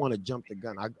 so I don't want to jump the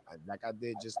gun. Like I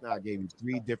did just now. I gave you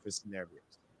 3 different scenarios,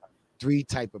 3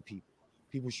 type of people.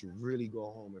 People should really go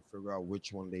home and figure out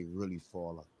which one they really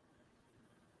fall on.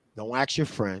 Don't ask your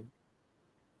friend.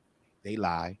 They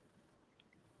lie.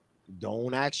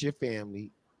 Don't ask your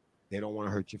family. They don't want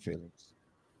to hurt your feelings.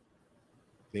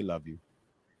 They love you.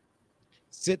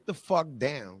 Sit the fuck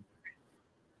down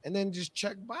and then just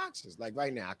check boxes. Like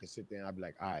right now, I can sit there and I'll be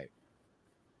like, all right,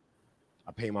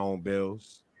 I pay my own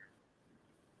bills.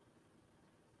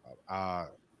 Uh,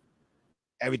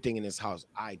 Everything in this house,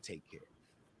 I take care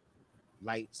of.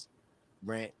 Lights,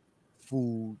 rent,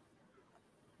 food,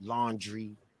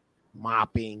 laundry,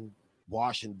 mopping,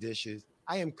 washing dishes.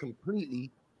 I am completely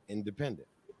independent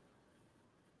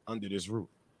under this roof.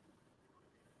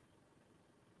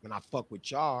 When I fuck with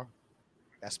y'all,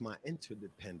 that's my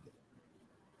interdependent.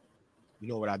 You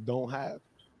know what I don't have?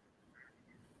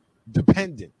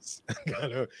 Dependence.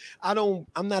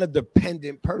 I'm not a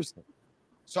dependent person.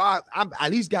 So I at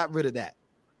least got rid of that.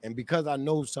 And because I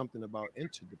know something about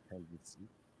interdependency,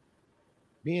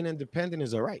 being independent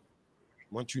is all right.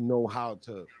 Once you know how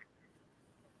to.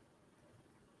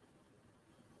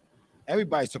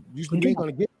 Everybody's you ain't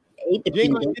gonna get. You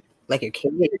ain't gonna get like a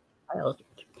kid.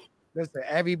 Listen,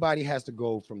 everybody has to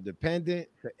go from dependent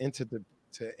to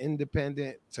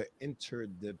independent to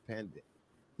interdependent.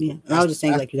 Yeah, and I was just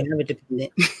saying, like, you have a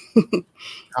dependent.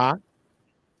 Huh?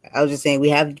 I was just saying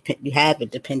you have a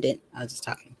dependent. I was just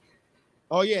talking.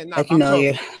 Oh yeah, nah, like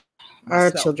your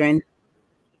our children.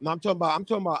 No, I'm talking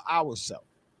about ourselves.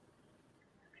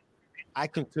 I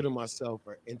consider myself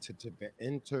an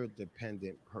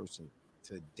interdependent person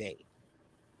today.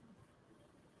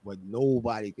 What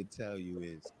nobody could tell you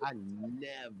is I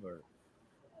never,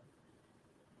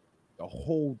 the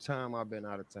whole time I've been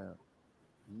out of town,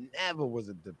 never was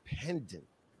a dependent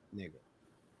nigga.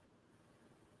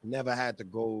 Never had to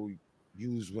go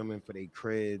use women for their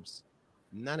cribs.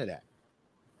 None of that.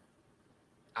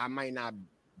 I might not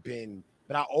been,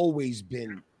 but I always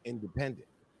been independent.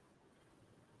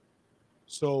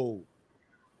 So,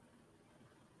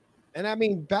 and I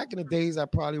mean, back in the days, I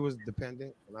probably was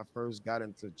dependent when I first got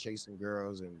into chasing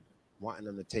girls and wanting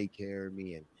them to take care of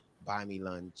me and buy me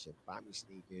lunch and buy me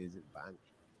sneakers and buy me.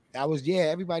 That was, yeah,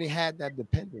 everybody had that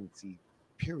dependency,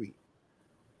 period.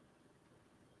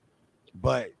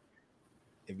 But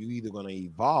if you either gonna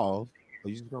evolve or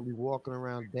you're just gonna be walking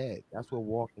around dead. That's what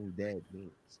walking dead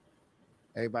means.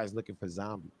 Everybody's looking for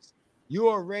zombies.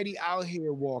 You're already out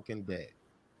here walking dead.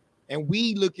 And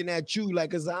we looking at you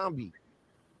like a zombie.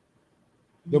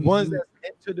 The ones Mm-hmm.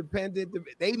 that's interdependent,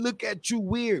 they look at you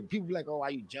weird. People be like, oh, why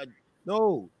you judge?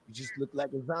 No, you just look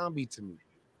like a zombie to me.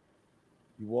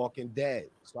 You walking dead.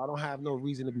 So I don't have no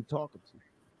reason to be talking to you.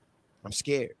 I'm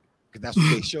scared because that's what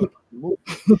they show in the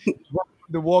movie.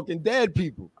 The Walking Dead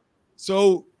people.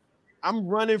 So I'm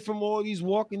running from all these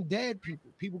Walking Dead people.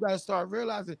 People got to start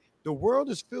realizing the world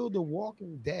is filled with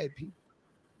Walking Dead people.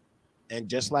 And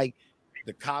just like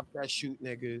the cops that shoot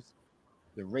niggas,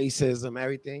 the racism,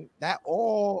 everything, that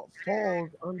all falls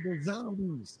under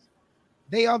zombies.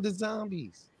 They are the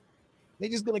zombies. They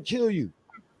just gonna kill you.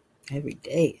 Every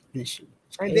day. It's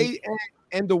And crazy.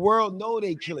 and the world know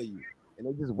they killing you. And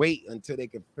they just wait until they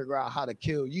can figure out how to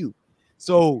kill you.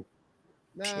 So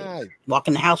Shit. nah. Walk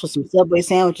in the house with some Subway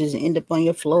sandwiches and end up on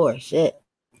your floor. Shit.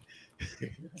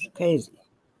 It's crazy.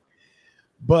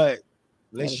 But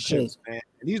That is crazy. relationships, man.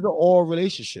 And these are all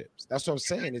relationships. That's what I'm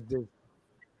saying.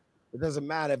 It doesn't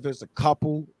matter if it's a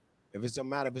couple, if it's a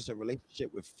matter if it's a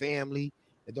relationship with family.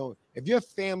 It don't. If your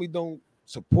family don't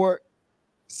support,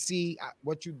 see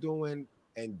what you're doing,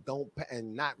 and don't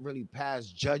and not really pass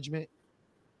judgment,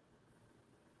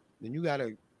 then you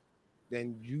gotta.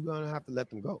 Then you're gonna have to let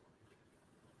them go.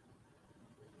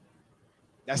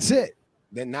 That's it.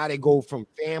 Then now they go from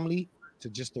family to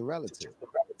just a relative.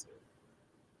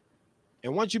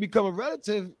 And once you become a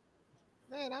relative,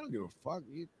 man, I don't give a fuck.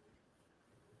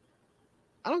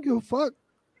 I don't give a fuck.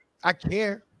 I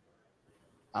care.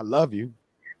 I love you.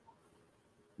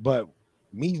 But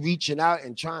me reaching out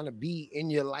and trying to be in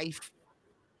your life,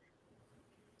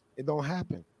 it don't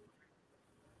happen.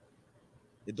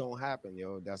 It don't happen,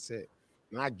 yo. That's it.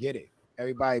 And I get it.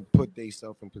 Everybody put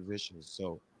themselves in positions.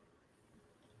 So,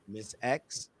 Miss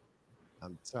X,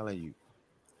 I'm telling you,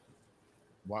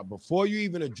 why before you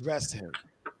even address him,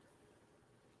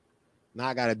 now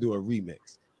I gotta do a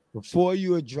remix. Before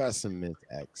you address him, Miss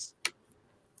X,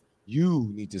 you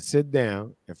need to sit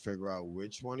down and figure out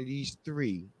which one of these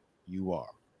three you are.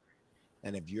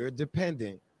 And if you're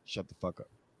dependent, shut the fuck up.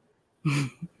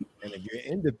 And if you're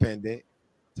independent,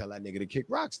 tell that nigga to kick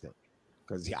rocks then.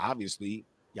 Because obviously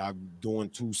y'all doing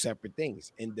two separate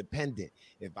things. Independent.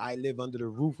 If I live under the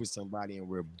roof with somebody and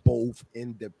we're both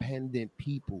independent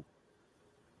people,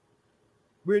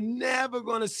 we're never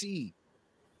gonna see.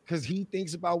 Because he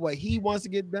thinks about what he wants to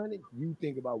get done, and you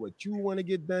think about what you want to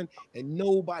get done, and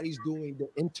nobody's doing the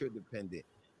interdependent,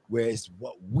 where it's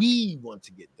what we want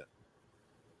to get done.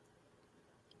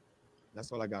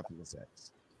 That's all I got for Miss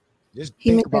X. Just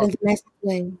He meant that in the nicest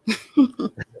way.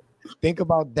 think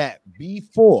about that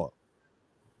before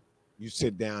you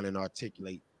sit down and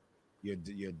articulate your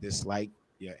dislike,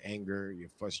 your anger, your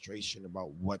frustration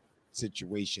about what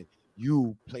situation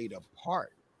you played a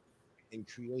part in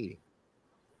creating.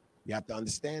 You have to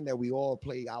understand that we all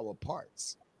play our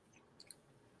parts.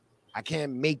 I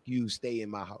can't make you stay in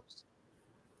my house.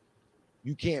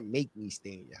 You can't make me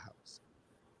stay in your house.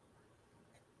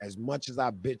 As much as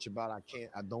I bitch about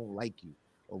I don't like you,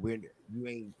 or you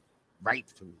ain't right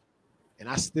for me, and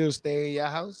I still stay in your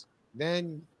house,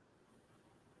 then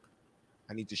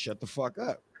I need to shut the fuck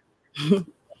up.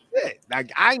 Yeah,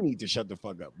 like I need to shut the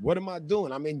fuck up. What am I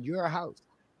doing? I'm in your house.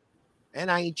 And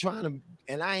I ain't trying to,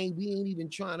 we ain't even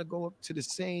trying to go up to the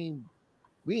same,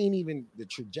 we ain't even, the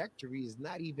trajectory is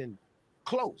not even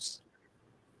close.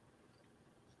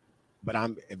 But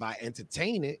if I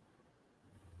entertain it,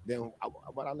 then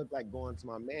what I look like going to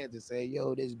my man to say,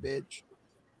 yo, this bitch,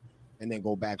 and then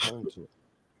go back home to it.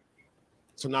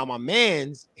 So now my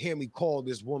man's hear me call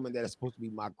this woman that is supposed to be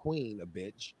my queen a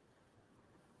bitch.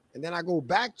 And then I go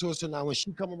back to her. So now when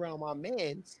she come around my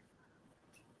man's,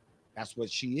 that's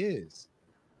what she is.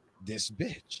 This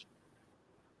bitch.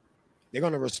 They're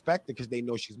gonna respect it because they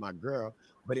know she's my girl.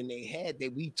 But in their head,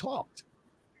 we talked,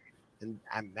 and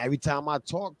every time I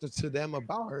talked to them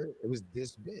about her, it was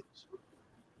this bitch.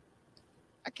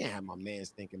 I can't have my man's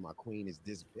thinking my queen is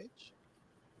this bitch.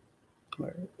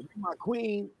 Word. If you're my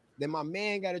queen, then my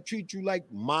man got to treat you like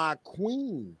my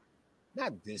queen,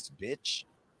 not this bitch.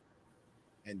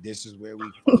 And this is where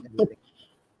we fuck everything.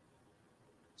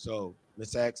 So,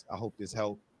 Miss X, I hope this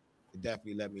helped. It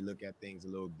definitely let me look at things a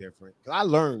little different. Cause I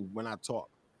learned when I talk.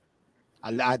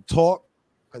 I talk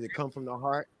because it comes from the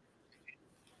heart.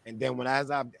 And then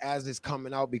as it's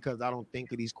coming out, because I don't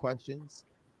think of these questions,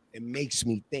 it makes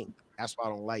me think. That's why I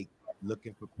don't like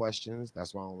looking for questions.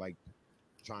 That's why I don't like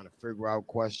trying to figure out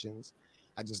questions.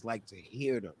 I just like to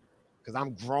hear them because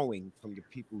I'm growing from the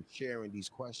people sharing these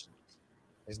questions.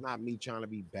 It's not me trying to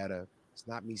be better. It's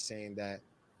not me saying that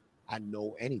I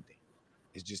know anything.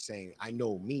 It's just saying I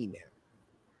know me now.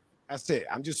 That's it.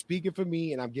 I'm just speaking for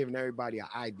me and I'm giving everybody an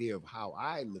idea of how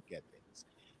I look at things.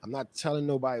 I'm not telling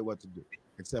nobody what to do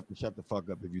except for shut the fuck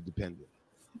up if you're dependent.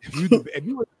 If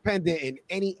you were dependent in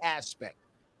any aspect,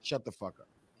 shut the fuck up.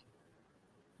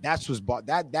 That's what's bought.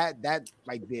 That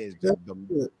right there is the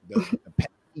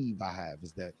pet peeve I have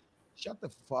is that shut the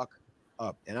fuck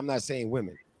up. And I'm not saying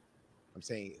women. I'm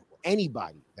saying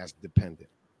anybody that's dependent.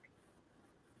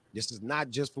 This is not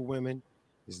just for women.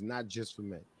 This is not just for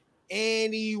men.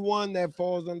 Anyone that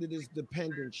falls under this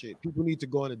dependent shit, people need to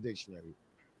go in a dictionary.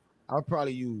 I'll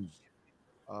probably use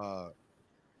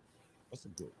what's a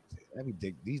good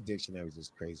these dictionaries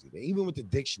is crazy. Even with the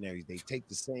dictionaries, they take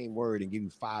the same word and give you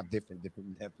five different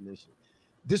definitions.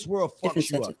 This world Different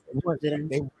fucks you sets up. of consider.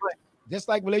 They want, just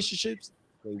like relationships,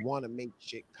 they want to make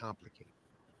shit complicated.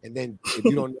 And then if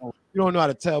you don't know how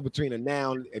to tell between a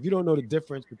noun, if you don't know the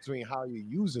difference between how you're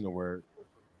using a word,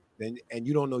 then and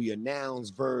you don't know your nouns,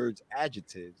 verbs,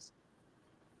 adjectives,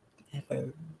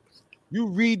 you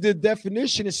read the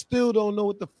definition and still don't know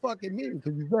what the fuck it means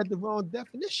because you read the wrong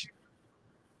definition.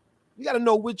 You got to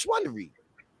know which one to read.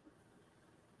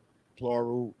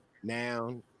 Plural,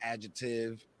 noun,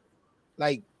 adjective.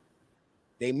 Like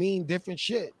they mean different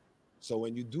shit. So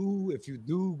if you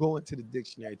do go into the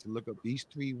dictionary to look up these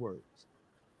three words,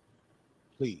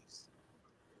 please.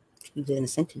 You did in a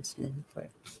sentence. And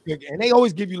they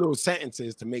always give you little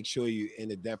sentences to make sure you in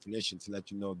the definition to let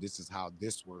you know this is how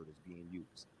this word is being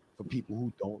used for people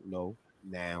who don't know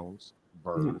nouns,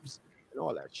 verbs, and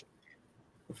all that shit.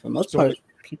 For the most So part,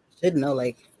 people should know.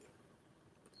 Like,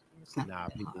 it's not nah,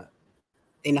 that people. hard.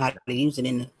 They know how to use it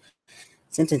in the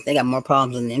sentence. They got more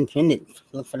problems than independent.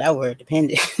 Look for that word,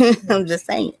 dependent. I'm just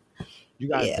saying. You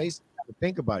But gotta yeah,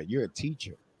 think about it. You're a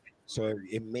teacher, so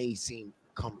it may seem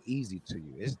come easy to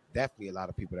you. It's definitely a lot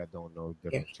of people that don't know the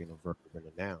yeah. difference between a verb and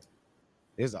a noun.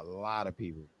 There's a lot of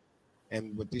people,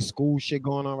 and with this school shit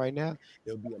going on right now,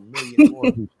 there'll be a million more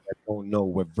people that don't know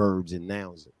what verbs and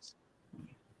nouns is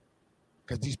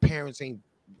because these parents ain't.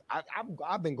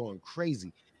 I've been going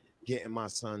crazy getting my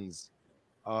son's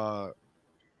uh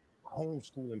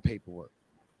homeschooling paperwork.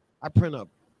 I print up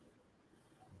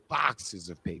boxes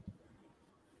of paper.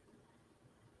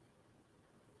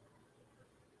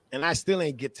 And I still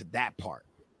ain't get to that part.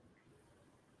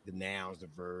 The nouns, the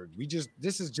verbs.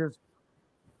 This is just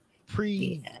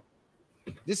pre Yeah,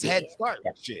 this yeah. head start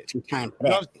Got shit. some time for You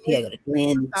know that. what I'm Yeah, saying? go to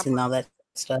blends and all that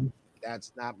stuff.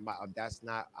 That's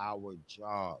not our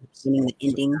jobs. Beginning the So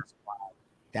ending.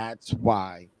 that's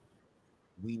why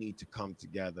we need to come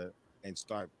together and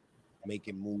start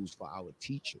making moves for our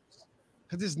teachers.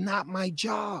 Because it's not my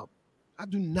job. I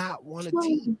do not want to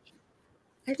teach.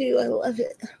 I do. I love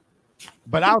it.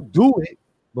 But I'll do it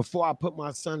before I put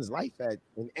my son's life at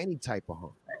in any type of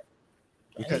harm.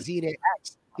 Because Right.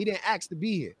 he didn't ask to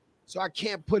be here. So I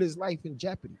can't put his life in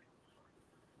jeopardy.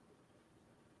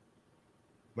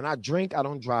 When I drink, I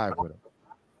don't drive with him.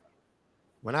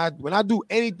 When I do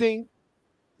anything,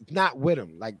 not with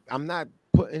him. Like I'm not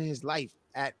putting his life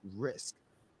at risk.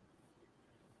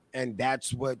 And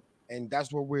that's what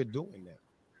we're doing now.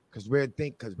 Because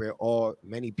we're all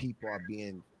many people are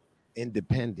being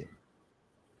independent.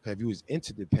 Because if you was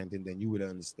interdependent, then you would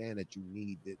understand that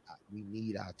we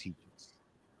need our teachers.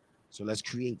 So let's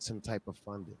create some type of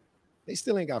funding. They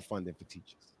still ain't got funding for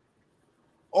teachers.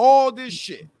 All this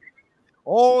shit,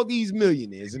 all these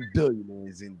millionaires and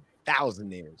billionaires and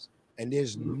thousandaires, and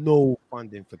there's no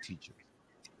funding for teachers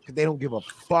because they don't give a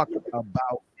fuck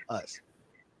about us.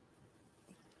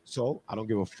 So I don't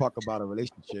give a fuck about a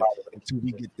relationship until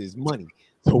we get this money,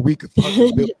 so we could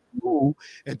fucking build a school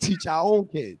and teach our own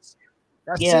kids.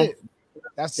 That's Yeah, it.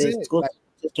 That's the it. school Like,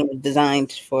 system was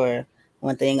designed for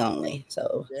one thing only.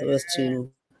 So if it was yeah,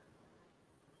 to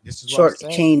this is what I said.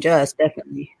 shortchange us,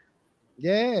 definitely.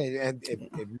 Yeah, and if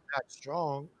you're not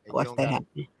strong and you Watch don't that got a happen.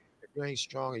 if you ain't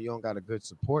strong and you don't got a good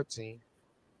support team,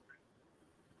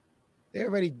 they're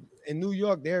already in New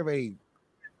York. They're already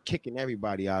kicking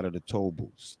everybody out of the toll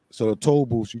booths. So the toll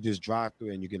booths, you just drive through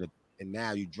it and you get a, and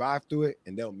now you drive through it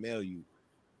and they'll mail you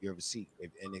your receipt,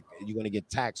 you're gonna get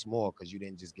taxed more because you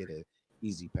didn't just get a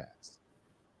easy pass.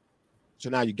 So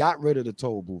now you got rid of the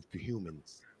toll booth for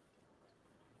humans.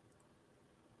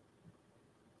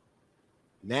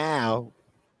 Now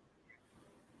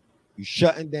you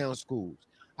shutting down schools.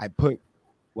 I put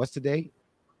what's the date?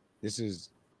 This is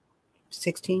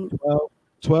 16.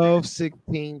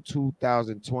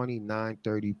 12/16/2020,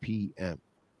 9:30 p.m.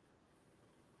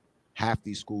 Half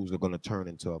these schools are going to turn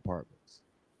into apartments.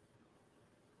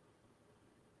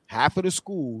 Half of the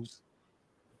schools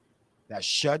that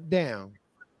shut down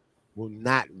will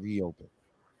not reopen.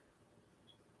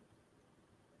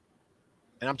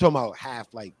 And I'm talking about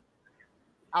half, like,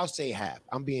 I'll say half.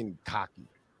 I'm being cocky.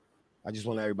 I just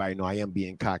want everybody to know I am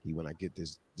being cocky when I get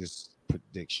this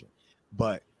prediction.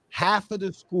 But half of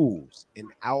the schools in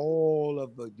all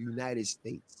of the United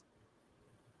States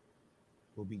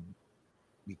will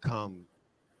become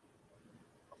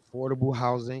affordable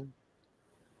housing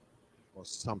or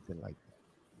something like that.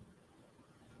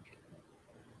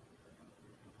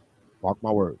 Mark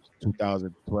my words.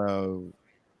 2012,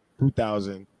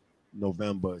 2000,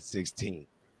 November 16,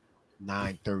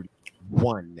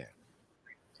 9:31 now.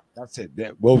 That's it.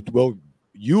 Well,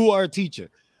 you are a teacher.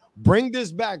 Bring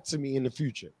this back to me in the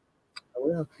future. I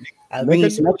will. I'll bring Make you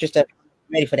a some note. extra stuff.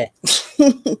 Ready for that?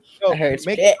 I Yo, heard it's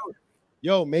make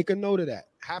that. make a note of that.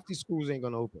 Half these schools ain't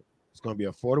gonna open. It's gonna be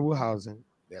affordable housing.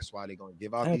 That's why they're gonna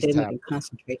give I out heard these they're making tablets.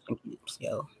 concentration camps,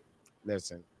 yo.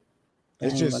 Listen, But I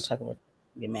it's ain't even gonna just talk about it.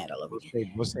 Get mad all over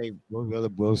again. we'll save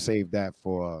that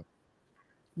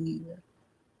Yeah.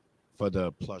 for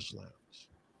the plush lounge.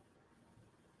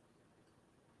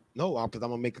 No, because I'm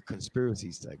gonna make a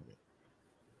conspiracy segment.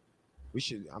 We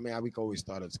should. I mean, we could always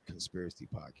start a conspiracy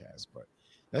podcast, but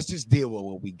let's just deal with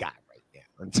what we got right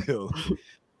now until.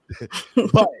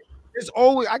 But it's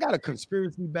always I got a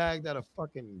conspiracy bag that'll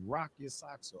fucking rock your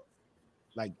socks off,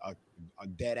 like a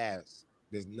dead ass.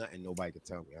 There's nothing nobody can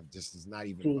tell me. I'm just it's not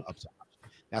even Mm. up to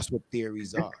option. That's what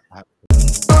theories are.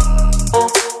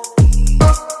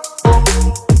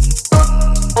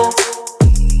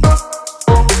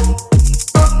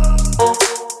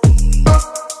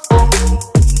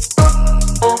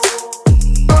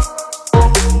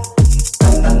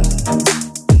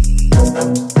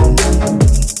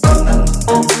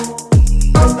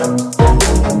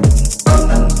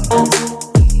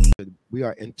 We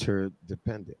are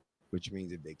interdependent, which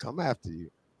means if they come after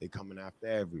you, they coming after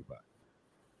everybody.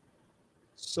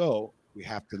 So we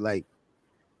have to like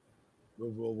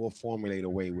we'll formulate a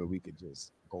way where we could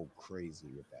just go crazy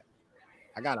with that.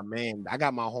 I got a man. I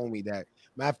got my homie that.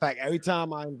 Matter of fact, every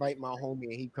time I invite my homie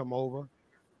and he come over,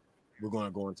 we're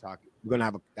gonna go and talk. We're gonna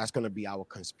have a. That's gonna be our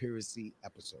conspiracy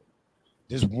episode.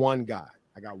 There's one guy.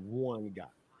 I got one guy.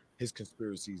 His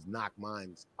conspiracies knock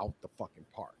mines out the fucking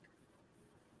park.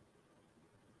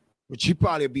 Which he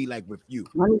probably be like with you.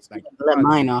 I need Like to let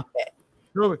mine off that.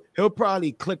 he'll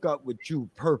probably click up with you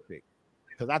perfect.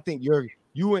 Because I think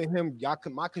you and him,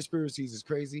 my conspiracies is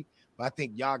crazy, but I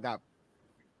think y'all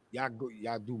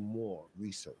do more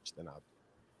research than I do.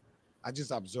 I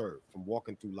just observe from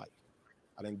walking through life.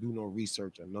 I didn't do no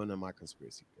research on none of my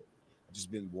conspiracy theories. I've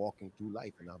just been walking through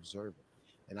life and observing.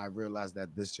 And I realized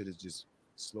that this shit is just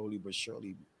slowly but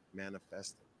surely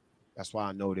manifesting. That's why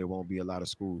I know there won't be a lot of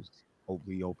schools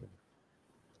reopening.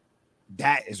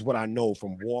 That is what I know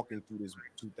from walking through this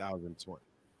 2020.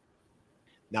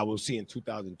 Now we'll see in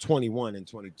 2021 and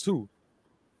 22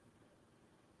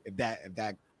 if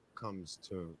that comes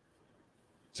to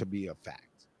be a fact.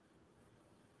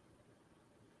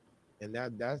 And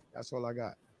that's all I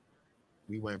got.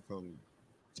 We went from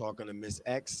talking to Miss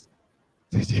X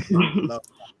love.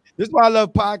 This is why I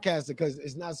love podcasting because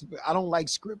it's not. I don't like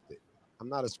scripted. I'm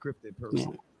not a scripted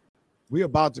person. Yeah. We're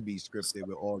about to be scripted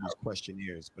with all these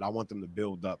questionnaires, but I want them to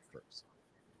build up first.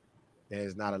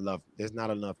 There's not enough. There's not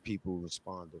enough people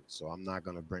responding, so I'm not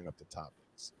gonna bring up the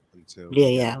topics until Yeah, we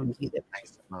get yeah. a I want to see that.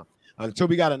 nice amount. Until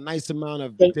we got a nice amount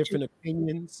of Thank you. different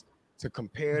opinions to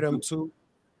compare them to.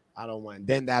 I don't want.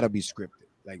 Then that'll be scripted.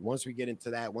 Like once we get into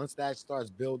that, once that starts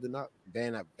building up,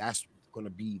 then that's gonna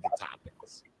be the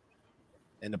topics,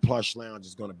 and the plush lounge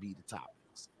is gonna be the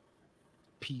topics.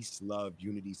 Peace, love,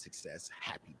 unity, success,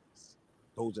 happiness.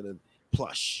 Those are the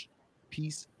plush.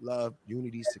 Peace, love,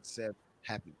 unity, success,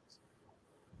 happiness.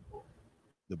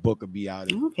 The book will be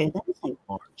out in Okay, that's like,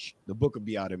 March. The book will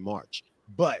be out in March.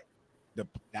 But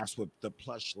that's what the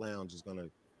plush lounge is gonna.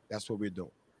 That's what we're doing.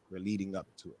 We're leading up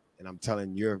to it. And I'm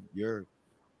telling you're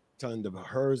telling the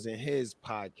hers and his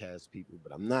podcast people,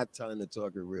 but I'm not telling the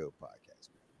Talking Real podcast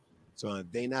people. So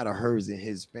if they not a hers and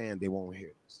his fan, they won't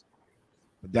hear this.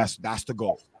 But that's the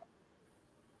goal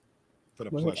for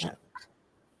the Word plush. up.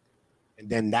 And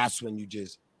then that's when you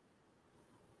just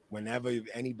whenever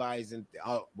anybody's in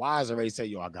Wise already say,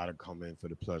 yo, I gotta come in for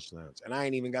the plush lounge. And I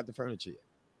ain't even got the furniture yet.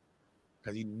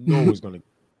 Because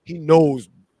he knows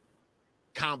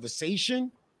conversation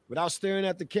without staring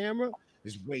at the camera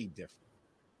is way different.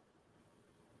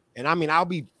 And I mean, I'll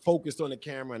be focused on the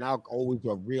camera and I'll always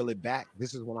reel it back.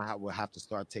 This is when will have to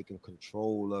start taking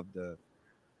control of the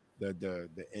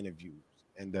interviews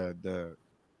and the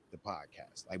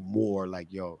podcast. Like more like,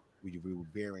 yo, we were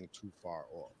veering too far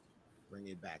off. Bring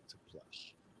it back to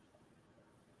plush.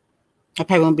 I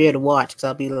probably won't be able to watch because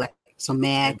I'll be like so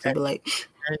mad. And Cause I'll be like,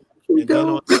 and then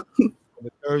go. on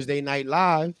the Thursday night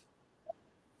live,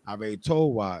 I already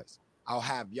told Wise, I'll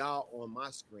have y'all on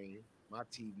my screen, my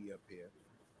TV up here,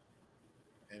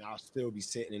 and I'll still be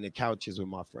sitting in the couches with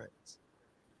my friends.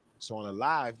 So on a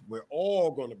live, we're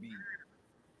all gonna be,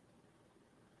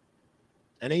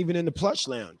 and even in the plush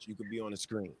lounge, you could be on the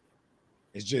screen.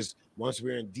 It's just once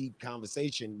we're in deep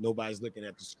conversation, nobody's looking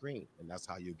at the screen, and that's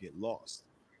how you'll get lost.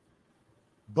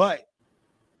 But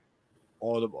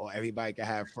everybody can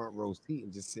have front row seat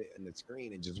and just sit in the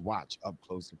screen and just watch up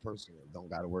close and personal. Don't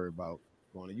got to worry about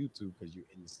going to YouTube because you're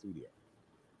in the studio.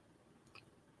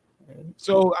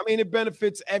 So I mean, it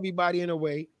benefits everybody in a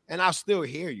way, and I'll still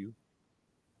hear you.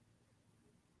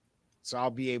 So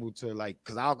I'll be able to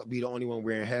because I'll be the only one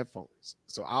wearing headphones.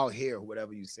 So I'll hear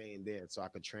whatever you're saying there, so I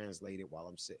can translate it while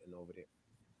I'm sitting over there.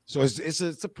 So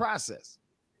it's a process,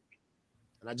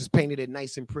 and I just painted it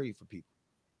nice and pretty for people,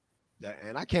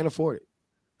 and I can't afford it.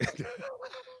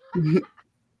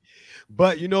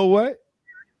 But you know what?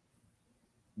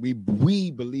 We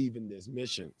believe in this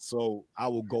mission, so I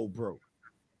will go broke.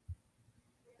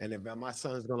 And if my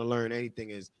son's gonna learn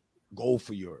anything, is go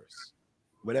for yours.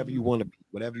 Whatever you want to be,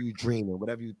 whatever you dream of,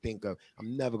 whatever you think of,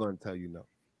 I'm never gonna tell you no.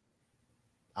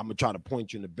 I'm gonna try to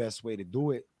point you in the best way to do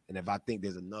it. And if I think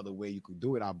there's another way you could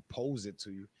do it, I'll pose it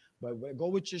to you. But go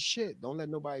with your shit. Don't let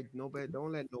nobody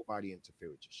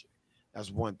interfere with your shit. That's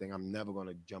one thing. I'm never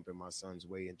gonna jump in my son's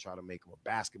way and try to make him a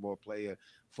basketball player,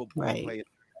 football player,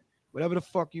 whatever the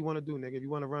fuck you want to do, nigga. If you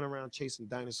want to run around chasing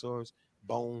dinosaurs,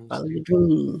 bones, follow your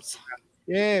dreams.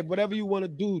 Yeah, whatever you want to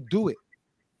do it.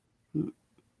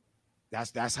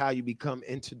 That's how you become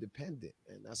interdependent,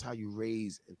 and that's how you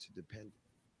raise interdependent.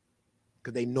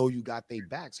 Because they know you got their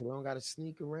back, so they don't got to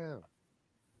sneak around.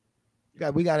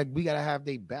 We gotta have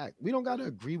their back. We don't gotta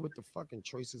agree with the fucking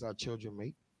choices our children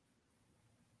make,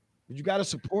 but you gotta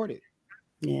support it.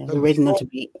 Yeah, we're raising them to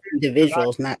be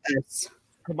individuals, not us.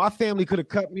 My family could have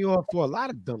cut me off for a lot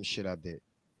of dumb shit I did,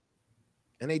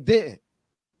 and they didn't.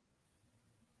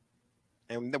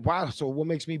 And why? So what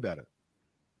makes me better?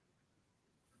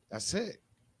 That's it.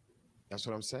 That's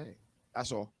what I'm saying.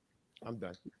 That's all. I'm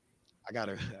done. I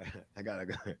gotta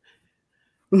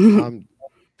go.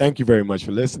 Thank you very much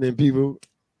for listening, people.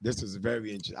 This was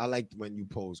very interesting. I like when you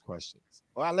pose questions.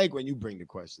 Or I like when you bring the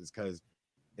questions because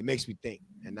it makes me think.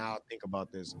 And now I'll think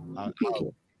about this.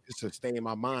 This will stay in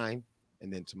my mind.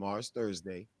 And then tomorrow's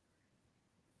Thursday.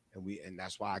 And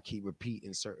that's why I keep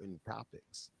repeating certain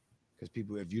topics. Because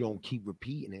people, if you don't keep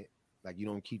repeating it, like you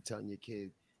don't keep telling your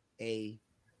kid A,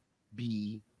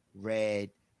 B,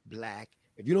 red, black.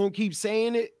 If you don't keep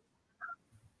saying it,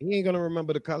 he ain't gonna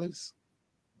remember the colors.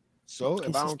 So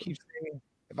if I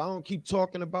don't keep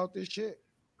talking about this shit,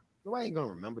 nobody ain't gonna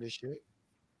remember this shit.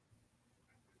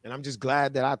 And I'm just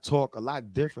glad that I talk a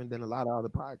lot different than a lot of other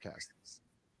podcasters.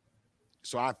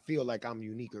 So I feel like I'm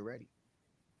unique already.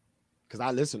 Because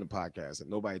I listen to podcasts and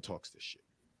nobody talks this shit.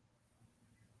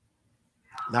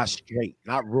 Not straight,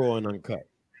 not raw and uncut.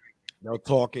 They'll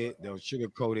talk it, they'll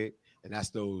sugarcoat it, and that's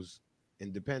those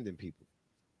independent people.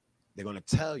 They're gonna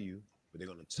tell you, but they're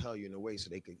gonna tell you in a way so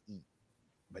they can eat,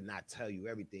 but not tell you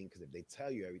everything. Because if they tell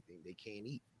you everything, they can't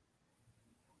eat.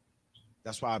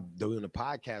 That's why doing a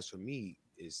podcast for me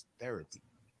is therapy.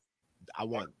 I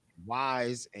want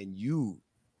Wise and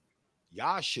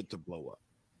y'all shit to blow up.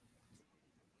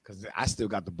 Because I still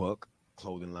got the book,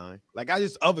 clothing line. Like I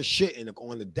just other shit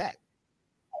on the deck.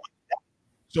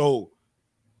 So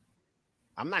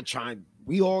I'm not trying.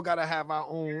 We all gotta have our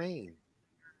own lane.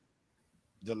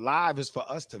 The live is for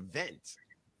us to vent.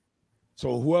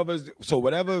 So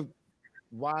whatever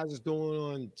Wise is doing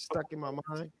on Stuck in My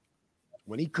Mind,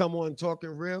 when he come on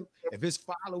Talking Real, if his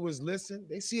followers listen,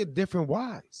 they see a different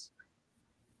Wise.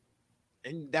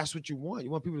 And that's what you want. You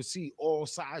want people to see all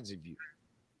sides of you.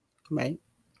 Right.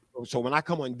 So when I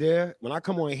come on there, when I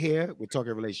come on here, we're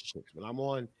talking relationships. When I'm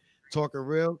on talking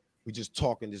real, we just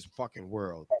talking this fucking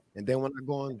world. And then when I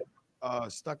go on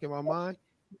stuck in my mind,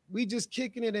 we just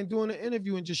kicking it and doing an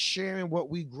interview and just sharing what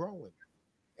we growing,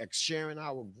 like sharing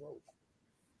our growth.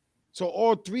 So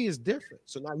all three is different.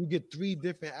 So now you get three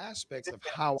different aspects of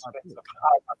how I think.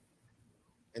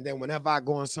 And then whenever I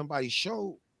go on somebody's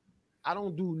show, I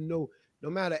don't do no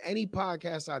matter any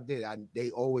podcast I did, they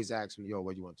always ask me, yo,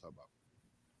 what do you want to talk about?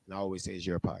 And I always say it's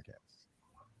your podcast.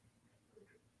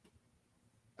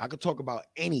 I could talk about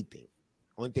anything.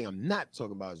 Only thing I'm not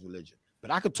talking about is religion. But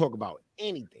I could talk about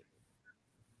anything.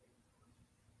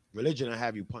 Religion, I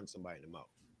have you punch somebody in the mouth.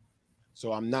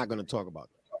 So I'm not going to talk about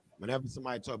that. Whenever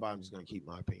somebody talk about it, I'm just going to keep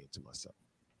my opinion to myself.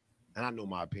 And I know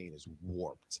my opinion is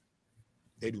warped.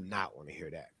 They do not want to hear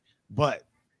that. But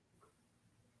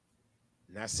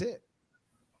that's it.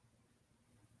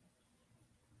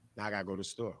 Now I got to go to the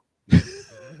store.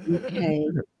 Okay.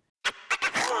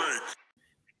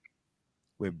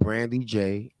 With Brandy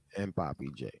J and Poppy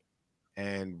J.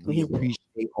 And we We-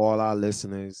 appreciate all our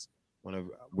listeners. Want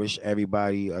to wish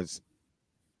everybody I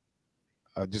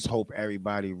just hope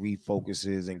everybody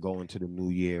refocuses and go into the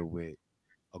new year with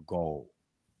a goal,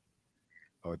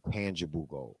 a tangible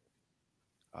goal.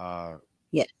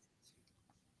 Yes.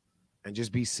 And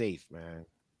just be safe, man.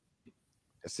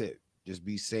 That's it. Just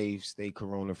be safe, stay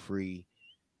corona free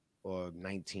or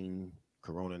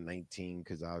corona 19,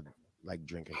 because I like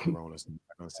drinking corona. So I'm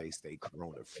not gonna say stay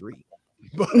corona free.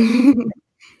 But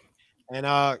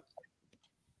and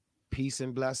peace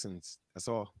and blessings. That's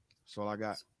all. That's all I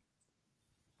got.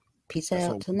 Peace That's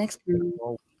out. all- Till next time.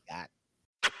 all we got.